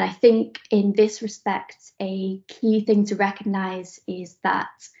 And I think in this respect, a key thing to recognise is that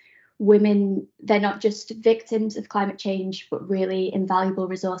women, they're not just victims of climate change, but really invaluable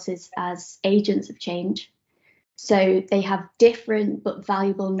resources as agents of change. So they have different but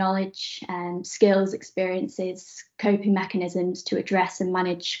valuable knowledge, skills, experiences, coping mechanisms to address and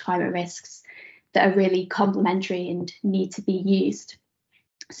manage climate risks that are really complementary and need to be used.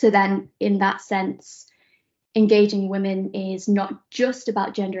 So then in that sense, engaging women is not just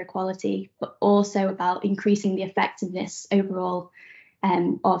about gender equality, but also about increasing the effectiveness overall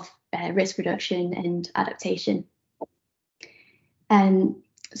of risk reduction and adaptation.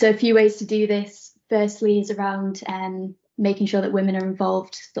 So a few ways to do this. Firstly is around making sure that women are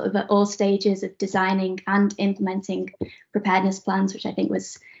involved sort of at all stages of designing and implementing preparedness plans, which I think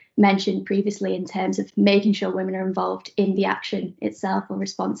was mentioned previously in terms of making sure women are involved in the action itself or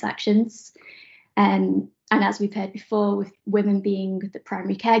response actions. And as we've heard before, with women being the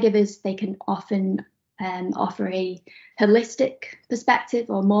primary caregivers, they can often offer a holistic perspective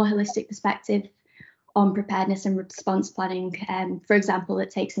or more holistic perspective on preparedness and response planning, for example,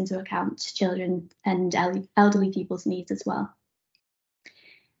 that takes into account children and elderly people's needs as well.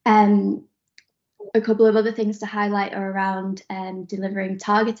 A couple of other things to highlight are around delivering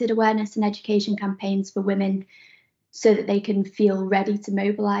targeted awareness and education campaigns for women so that they can feel ready to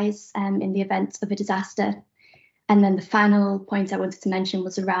mobilise in the event of a disaster. And then the final point I wanted to mention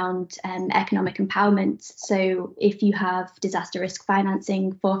was around economic empowerment. So if you have disaster risk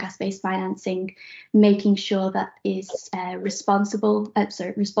financing, forecast-based financing, making sure that is responsive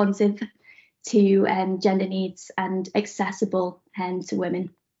to gender needs and accessible to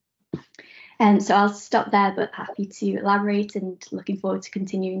women. And so I'll stop there, but happy to elaborate and looking forward to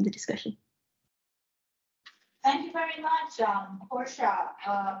continuing the discussion. Thank you very much, Portia.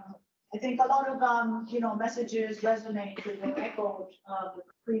 I think a lot of messages resonate with the echo of the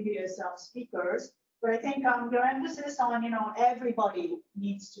previous speakers, but I think your emphasis on everybody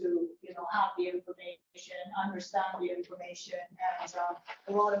needs to have the information, understand the information, and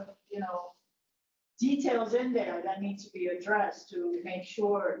a lot of details in there that need to be addressed to make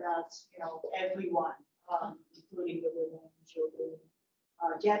sure that everyone, including the women and children,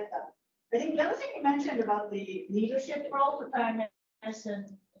 get that. I think the other thing you mentioned about the leadership role, preparedness and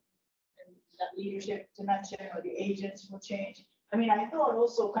that leadership dimension or the agents for change. I mean, I thought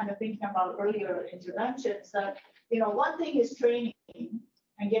also kind of thinking about earlier interventions that, one thing is training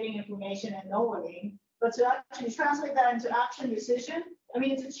and getting information and knowing, but to actually translate that into action decision, I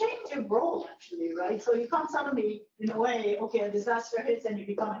mean, it's a change of role actually, right? So you can't suddenly, in a way, okay, a disaster hits and you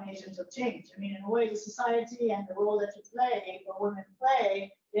become an agent of change. I mean, in a way, the society and the role that you play, or women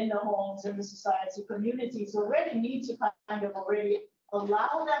play in the homes, in the society, communities already need to kind of already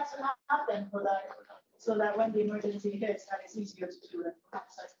allow that to happen so that when the emergency hits, that it's easier to do it.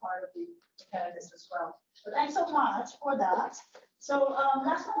 Perhaps that's part of the preparedness as well. But thanks so much for that. So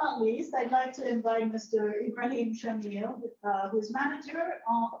last but not least, I'd like to invite Mr. Ibrahim Shamil, who is manager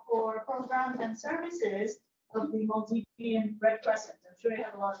for programs and services of the Maldivian Red Crescent. I'm sure you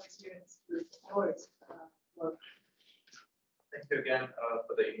have a lot of experience with yours. Thank you again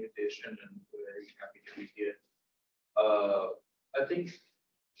for the invitation, and we're very happy to be here. I think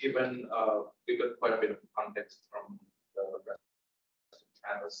given we got quite a bit of context from the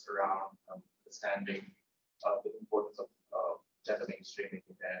panelists around understanding the importance of gender mainstreaming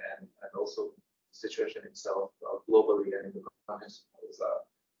and also the situation itself globally and in the I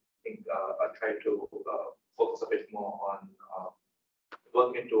think I try to focus a bit more on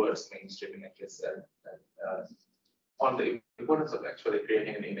working towards mainstreaming, like I said, and on the importance of actually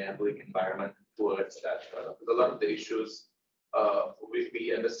creating an enabling environment towards that. Because a lot of the issues,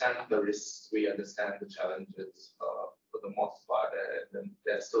 we understand the risks, we understand the challenges for the most part, and then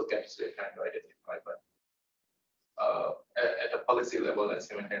there's still gaps we're trying to identify. But at a policy level, as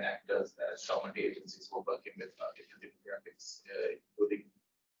humanitarian actors, as government agencies who are working with different demographics, including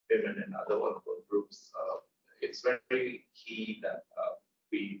women and other vulnerable groups, it's very key that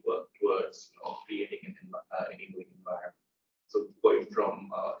we work towards creating an enabling environment. So going from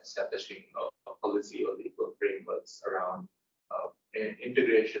establishing a policy or legal frameworks around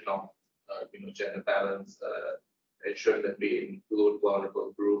integration of gender balance, ensuring that we include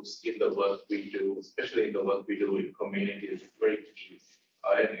vulnerable groups in the work we do, especially in the work we do in communities, is very key.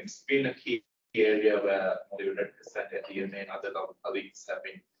 And it's been a key area where the United States and APDIM and other colleagues have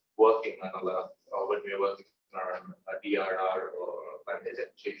been working on a lot when we are working on DRR or climate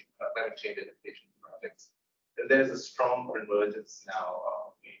change adaptation projects. And there's a strong convergence now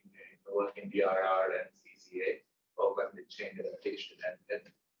in the work in DRR and CCA or climate change adaptation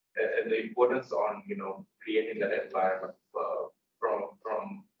and the importance on creating that environment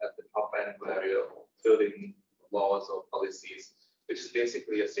from at the top end where you're building laws or policies, which is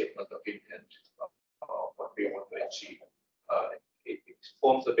basically a statement of intent of what we want to achieve. It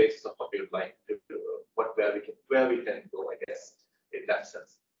forms the basis of what we would like to do, where we can go, I guess, in that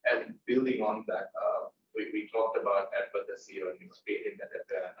sense. And building on that, we talked about advocacy or creating that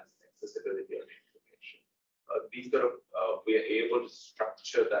awareness, accessibility of information. These sort of we are able to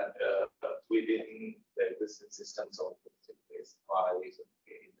structure that within the existing systems of in place by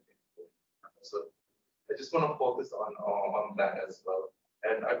creating the. So I just want to focus on that as well.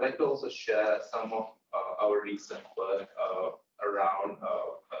 And I'd like to also share some of our recent work around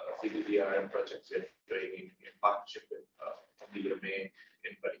CBDRM projects we're doing in partnership with DMA,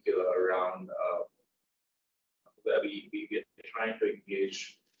 in particular around where we are trying to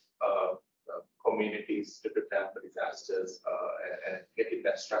engage communities to prepare for disasters and getting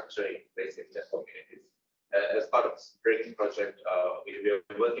that structure in place in their communities. As part of the Spring project, we are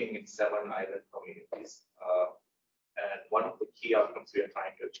working in 7 island communities. And one of the key outcomes we are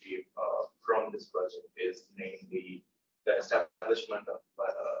trying to achieve from this project is namely the establishment of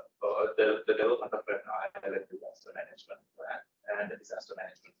the development of an island disaster management plan and a disaster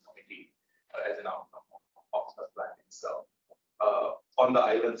management committee as an outcome of the plan itself. On the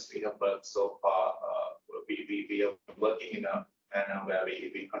islands we have worked so far, we are working in a manner where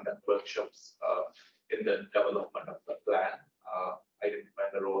we conduct workshops in the development of the plan, identify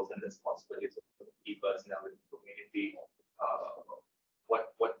the roles and responsibilities of the key personnel in the community,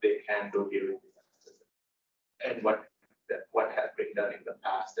 what they can do during disasters, and what has been done in the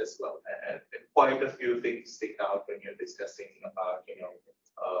past as well. And quite a few things stick out when you're discussing about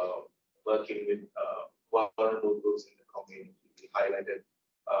working with vulnerable groups in the community. We highlighted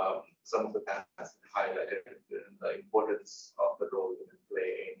some of the past, highlighted the importance of the role women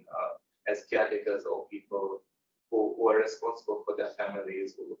play in as caretakers or people who are responsible for their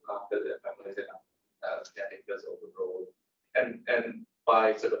families, who look after their families and caretakers of the role. And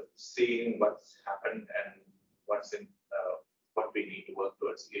by sort of seeing what's happened and what's in what we need to work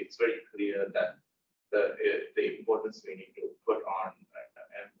towards, it's very clear that the importance we need to put on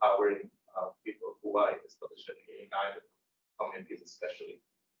empowering people who are in this position in island communities especially.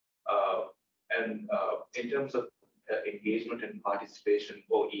 And in terms of engagement and participation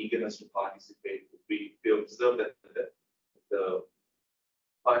or eagerness to participate, we observe that the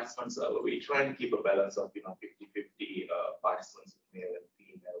participants, we try and keep a balance of 50-50 participants, male and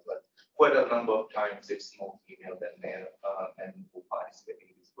female, but quite a number of times it's more female than male and who participate in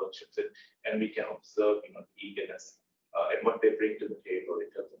these workshops, and we can observe eagerness and what they bring to the table in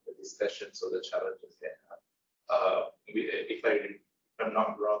terms of the discussions or the challenges they have. If I'm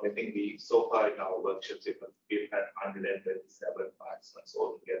not wrong, I think so far in our workshops we've had 127 participants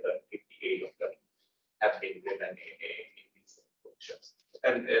altogether. 58 of them have been women in these workshops,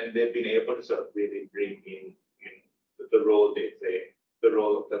 and they've been able to sort of really bring in the role they play, the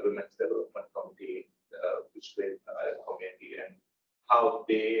role of the Women's Development Committee, which plays a community, and how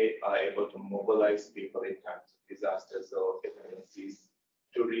they are able to mobilize people in times of disasters or emergencies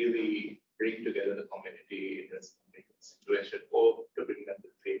to really bring together the community in this situation, or to bring them to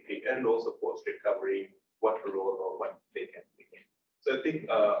safety, and also post-recovery, what role or what they can bring in. So I think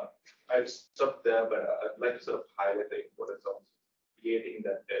I've stopped there, but I'd like to sort of highlight the importance of creating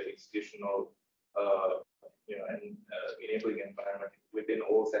that institutional and enabling environment within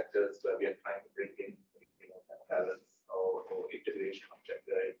all sectors where we are trying to bring in balance or for integration of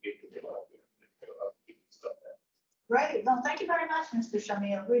gender into development. Great. No, thank you very much, Mr.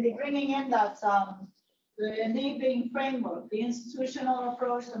 Shamir. Really bringing in that the enabling framework, the institutional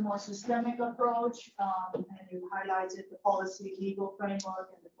approach, the more systemic approach, and you highlighted the policy, legal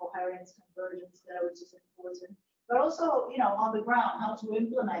framework, and the coherence, convergence there, which is important. But also, you know, on the ground, how to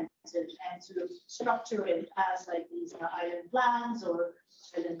implement it and to structure it as like these island plans or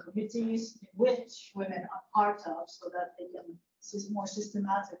island committees in which women are part of, so that they can more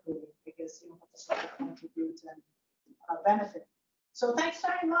systematically, because you have to contribute and benefit. So thanks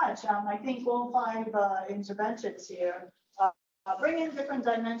very much. I think all 5 interventions here bring in different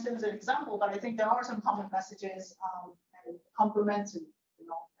dimensions and example, but I think there are some common messages and complementary,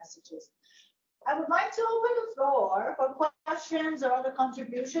 messages. I would like to open the floor for questions or other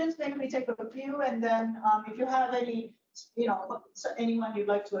contributions. Maybe we take a few, and then if you have any, anyone you'd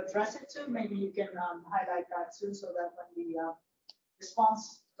like to address it to, maybe you can highlight that too, so that when the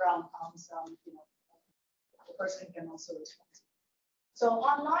response round comes, the person can also respond. So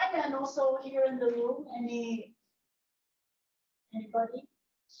online and also here in the room, anybody?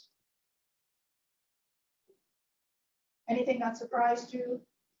 Anything that surprised you?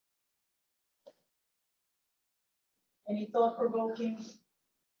 Any thought-provoking?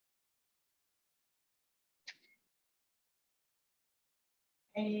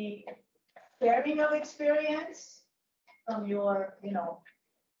 Any sharing of experience from your,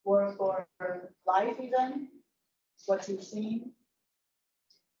 work or life even? What you've seen?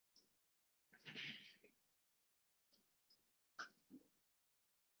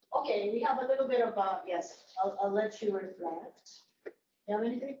 Okay, we have a little bit of yes, I'll let you reflect. You have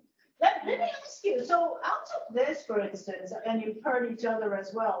anything? Let me ask you, so out of this, for instance, and you've heard each other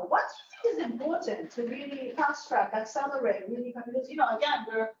as well, what do you think is important to really fast track, accelerate, really, because, again,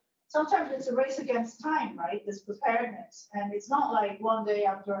 sometimes it's a race against time, right? This preparedness. And it's not like one day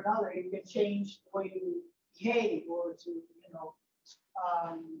after another, you can change the way you behave or to,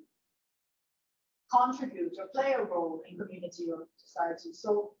 contribute or play a role in community or society.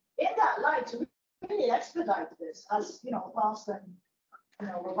 So in that light, to really expedite this as, fast and,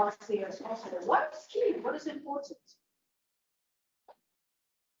 robustly as possible, what is key? What is important?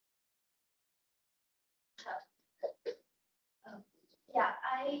 Yeah,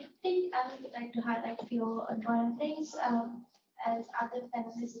 I think I would like to highlight a few important things as other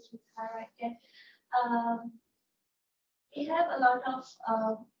panelists highlighted. We have a lot of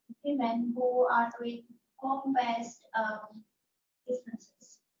women who are doing home-based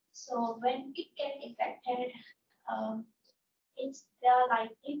businesses. So when it gets affected, it's their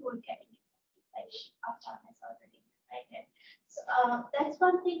livelihood getting affected, like Hassan has already highlighted. So that's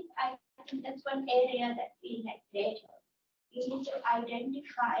one thing. I think that's one area that we had data. We need to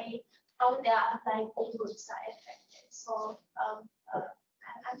identify how their livelihoods are affected. So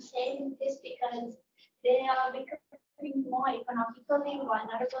I'm saying this because they are becoming more economically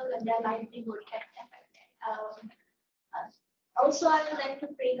vulnerable when their livelihood gets affected. Also, I would like to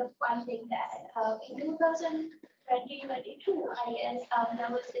bring up one thing that in 2022, I guess,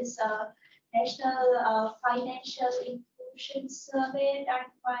 there was this National Financial Inclusion Survey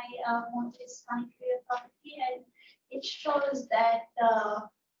done by Maldives Monetary Authority, and it shows that the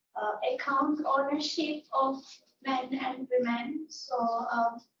account ownership of men and women, so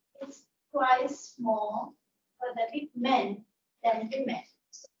it's twice more for the men than women.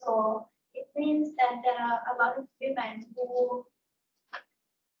 So it means that there are a lot of women who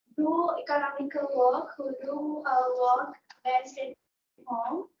do economical work, who do work based at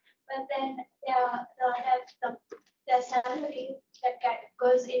home, but then their salary that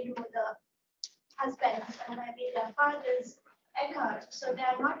goes into the husband's and maybe their father's account. So they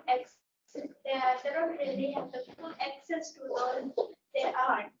are not they don't really have the full access to those they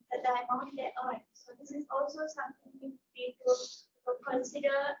earn, the amount they earn. So this is also something we need to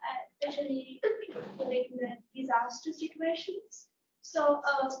consider, especially during the disaster situations. So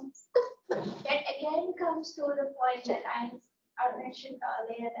that again comes to the point that I mentioned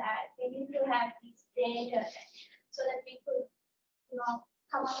earlier, that we need to have these data so that we could,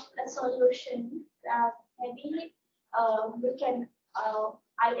 come up with a solution that maybe we can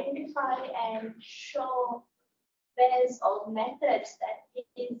identify and show ways or methods that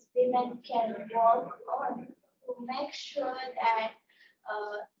these women can work on to make sure that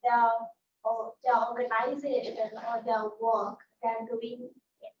their organization or their work they're doing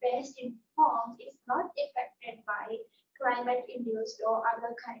based in home is not affected by climate-induced or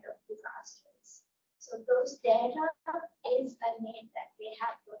other kind of disasters. So those data is a need that we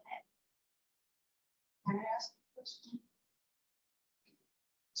have to have. Can I ask a question?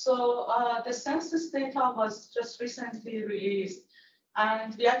 So the census data was just recently released,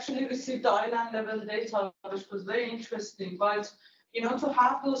 and we actually received the island level data, which was very interesting. But to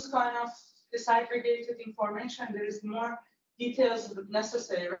have those kind of disaggregated information, there is more details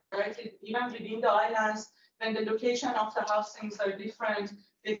necessary, right? Even within the islands, when the location of the housings are different,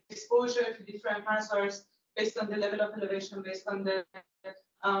 the exposure to different hazards based on the level of elevation, based on the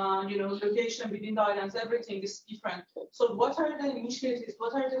location within the islands, everything is different. So what are the initiatives,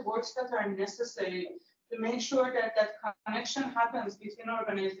 what are the works that are necessary to make sure that that connection happens between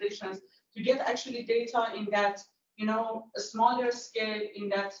organizations to get actually data in that, a smaller scale, in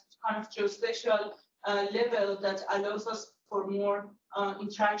that kind of geospatial level that allows us for more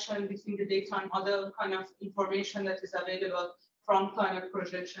interaction between the data and other kind of information that is available from climate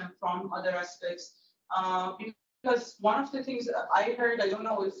projection, from other aspects. Because one of the things I heard, I don't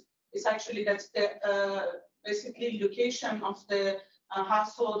know if it's actually that the basically location of the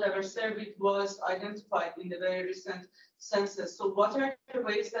household that were surveyed was identified in the very recent census. So what are the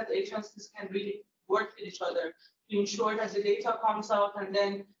ways that agencies can really work with each other to ensure that the data comes out, and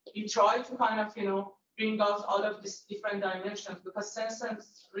then you try to kind of, bring out all of these different dimensions, because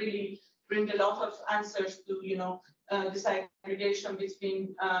census really bring a lot of answers to, this aggregation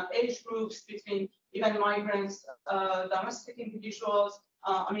between age groups, between even migrants, domestic individuals,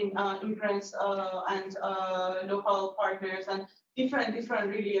 immigrants and local partners, and different,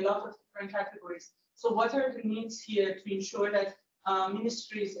 really a lot of different categories. So what are the needs here to ensure that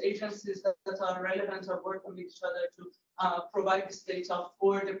ministries, agencies that are relevant are working with each other to provide this data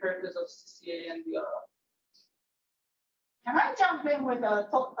for the purpose of CCA and VRR? Can I jump in with a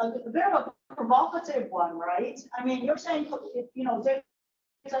bit of a provocative one, right? I mean, you're saying,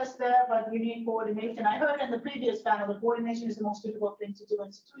 data's there, but we need coordination. I heard in the previous panel that coordination is the most difficult thing to do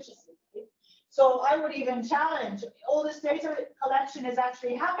institutionally. Right? So I would even challenge, all this data collection is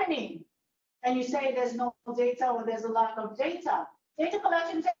actually happening. And you say there's no data or there's a lack of data. Data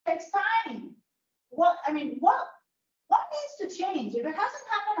collection takes time. What needs to change? If it hasn't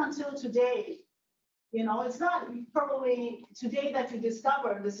happened until today, it's not probably today that you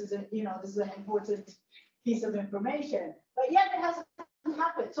discover this is an important piece of information, but yet it hasn't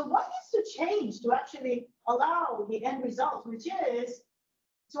happened. So what needs to change to actually allow the end result, which is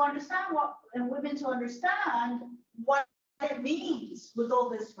to understand women to understand what it means with all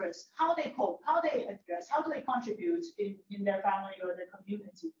this risk, how they cope, how they address, how do they contribute in their family or their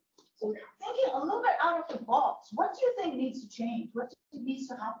community. So thinking a little bit out of the box, what do you think needs to change? What needs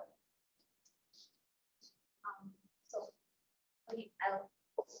to happen? I'll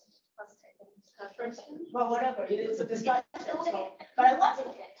first. Well, whatever, it is a discussion. But I want to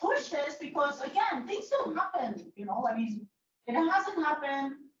push this because, again, things don't happen, I mean, if it hasn't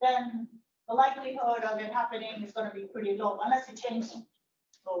happened, then the likelihood of it happening is going to be pretty low unless you change.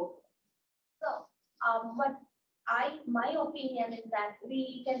 So, my opinion is that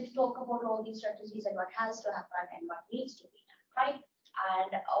we can talk about all these strategies and what has to happen and what needs to be done, right?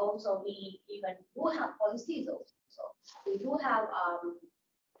 And also we even do have policies also. So we do have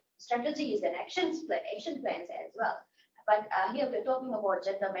strategies and action plans as well. But here we're talking about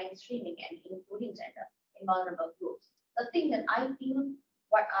gender mainstreaming and including gender in vulnerable groups. The thing that I feel,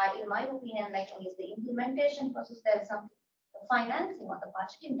 in my opinion, lacking is the implementation process. There's some financing or the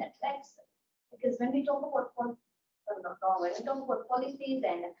budgeting that lacks. Because when we talk about policies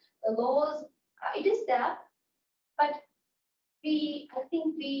and the laws, it is there, but I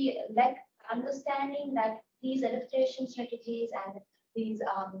think we lack understanding that these adaptation strategies and these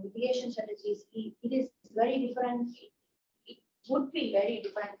mitigation strategies, it is very different. It would be very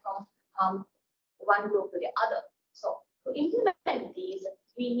different from one group to the other. So to implement these,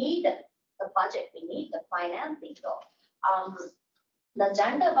 we need the budget, we need the financing. So the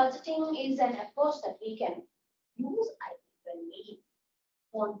gender budgeting is an approach that we can use, I think,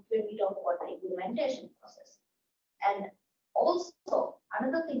 when we talk about the implementation process. And also,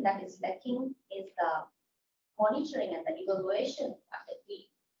 another thing that is lacking is the monitoring and the evaluation that we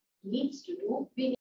need to do. We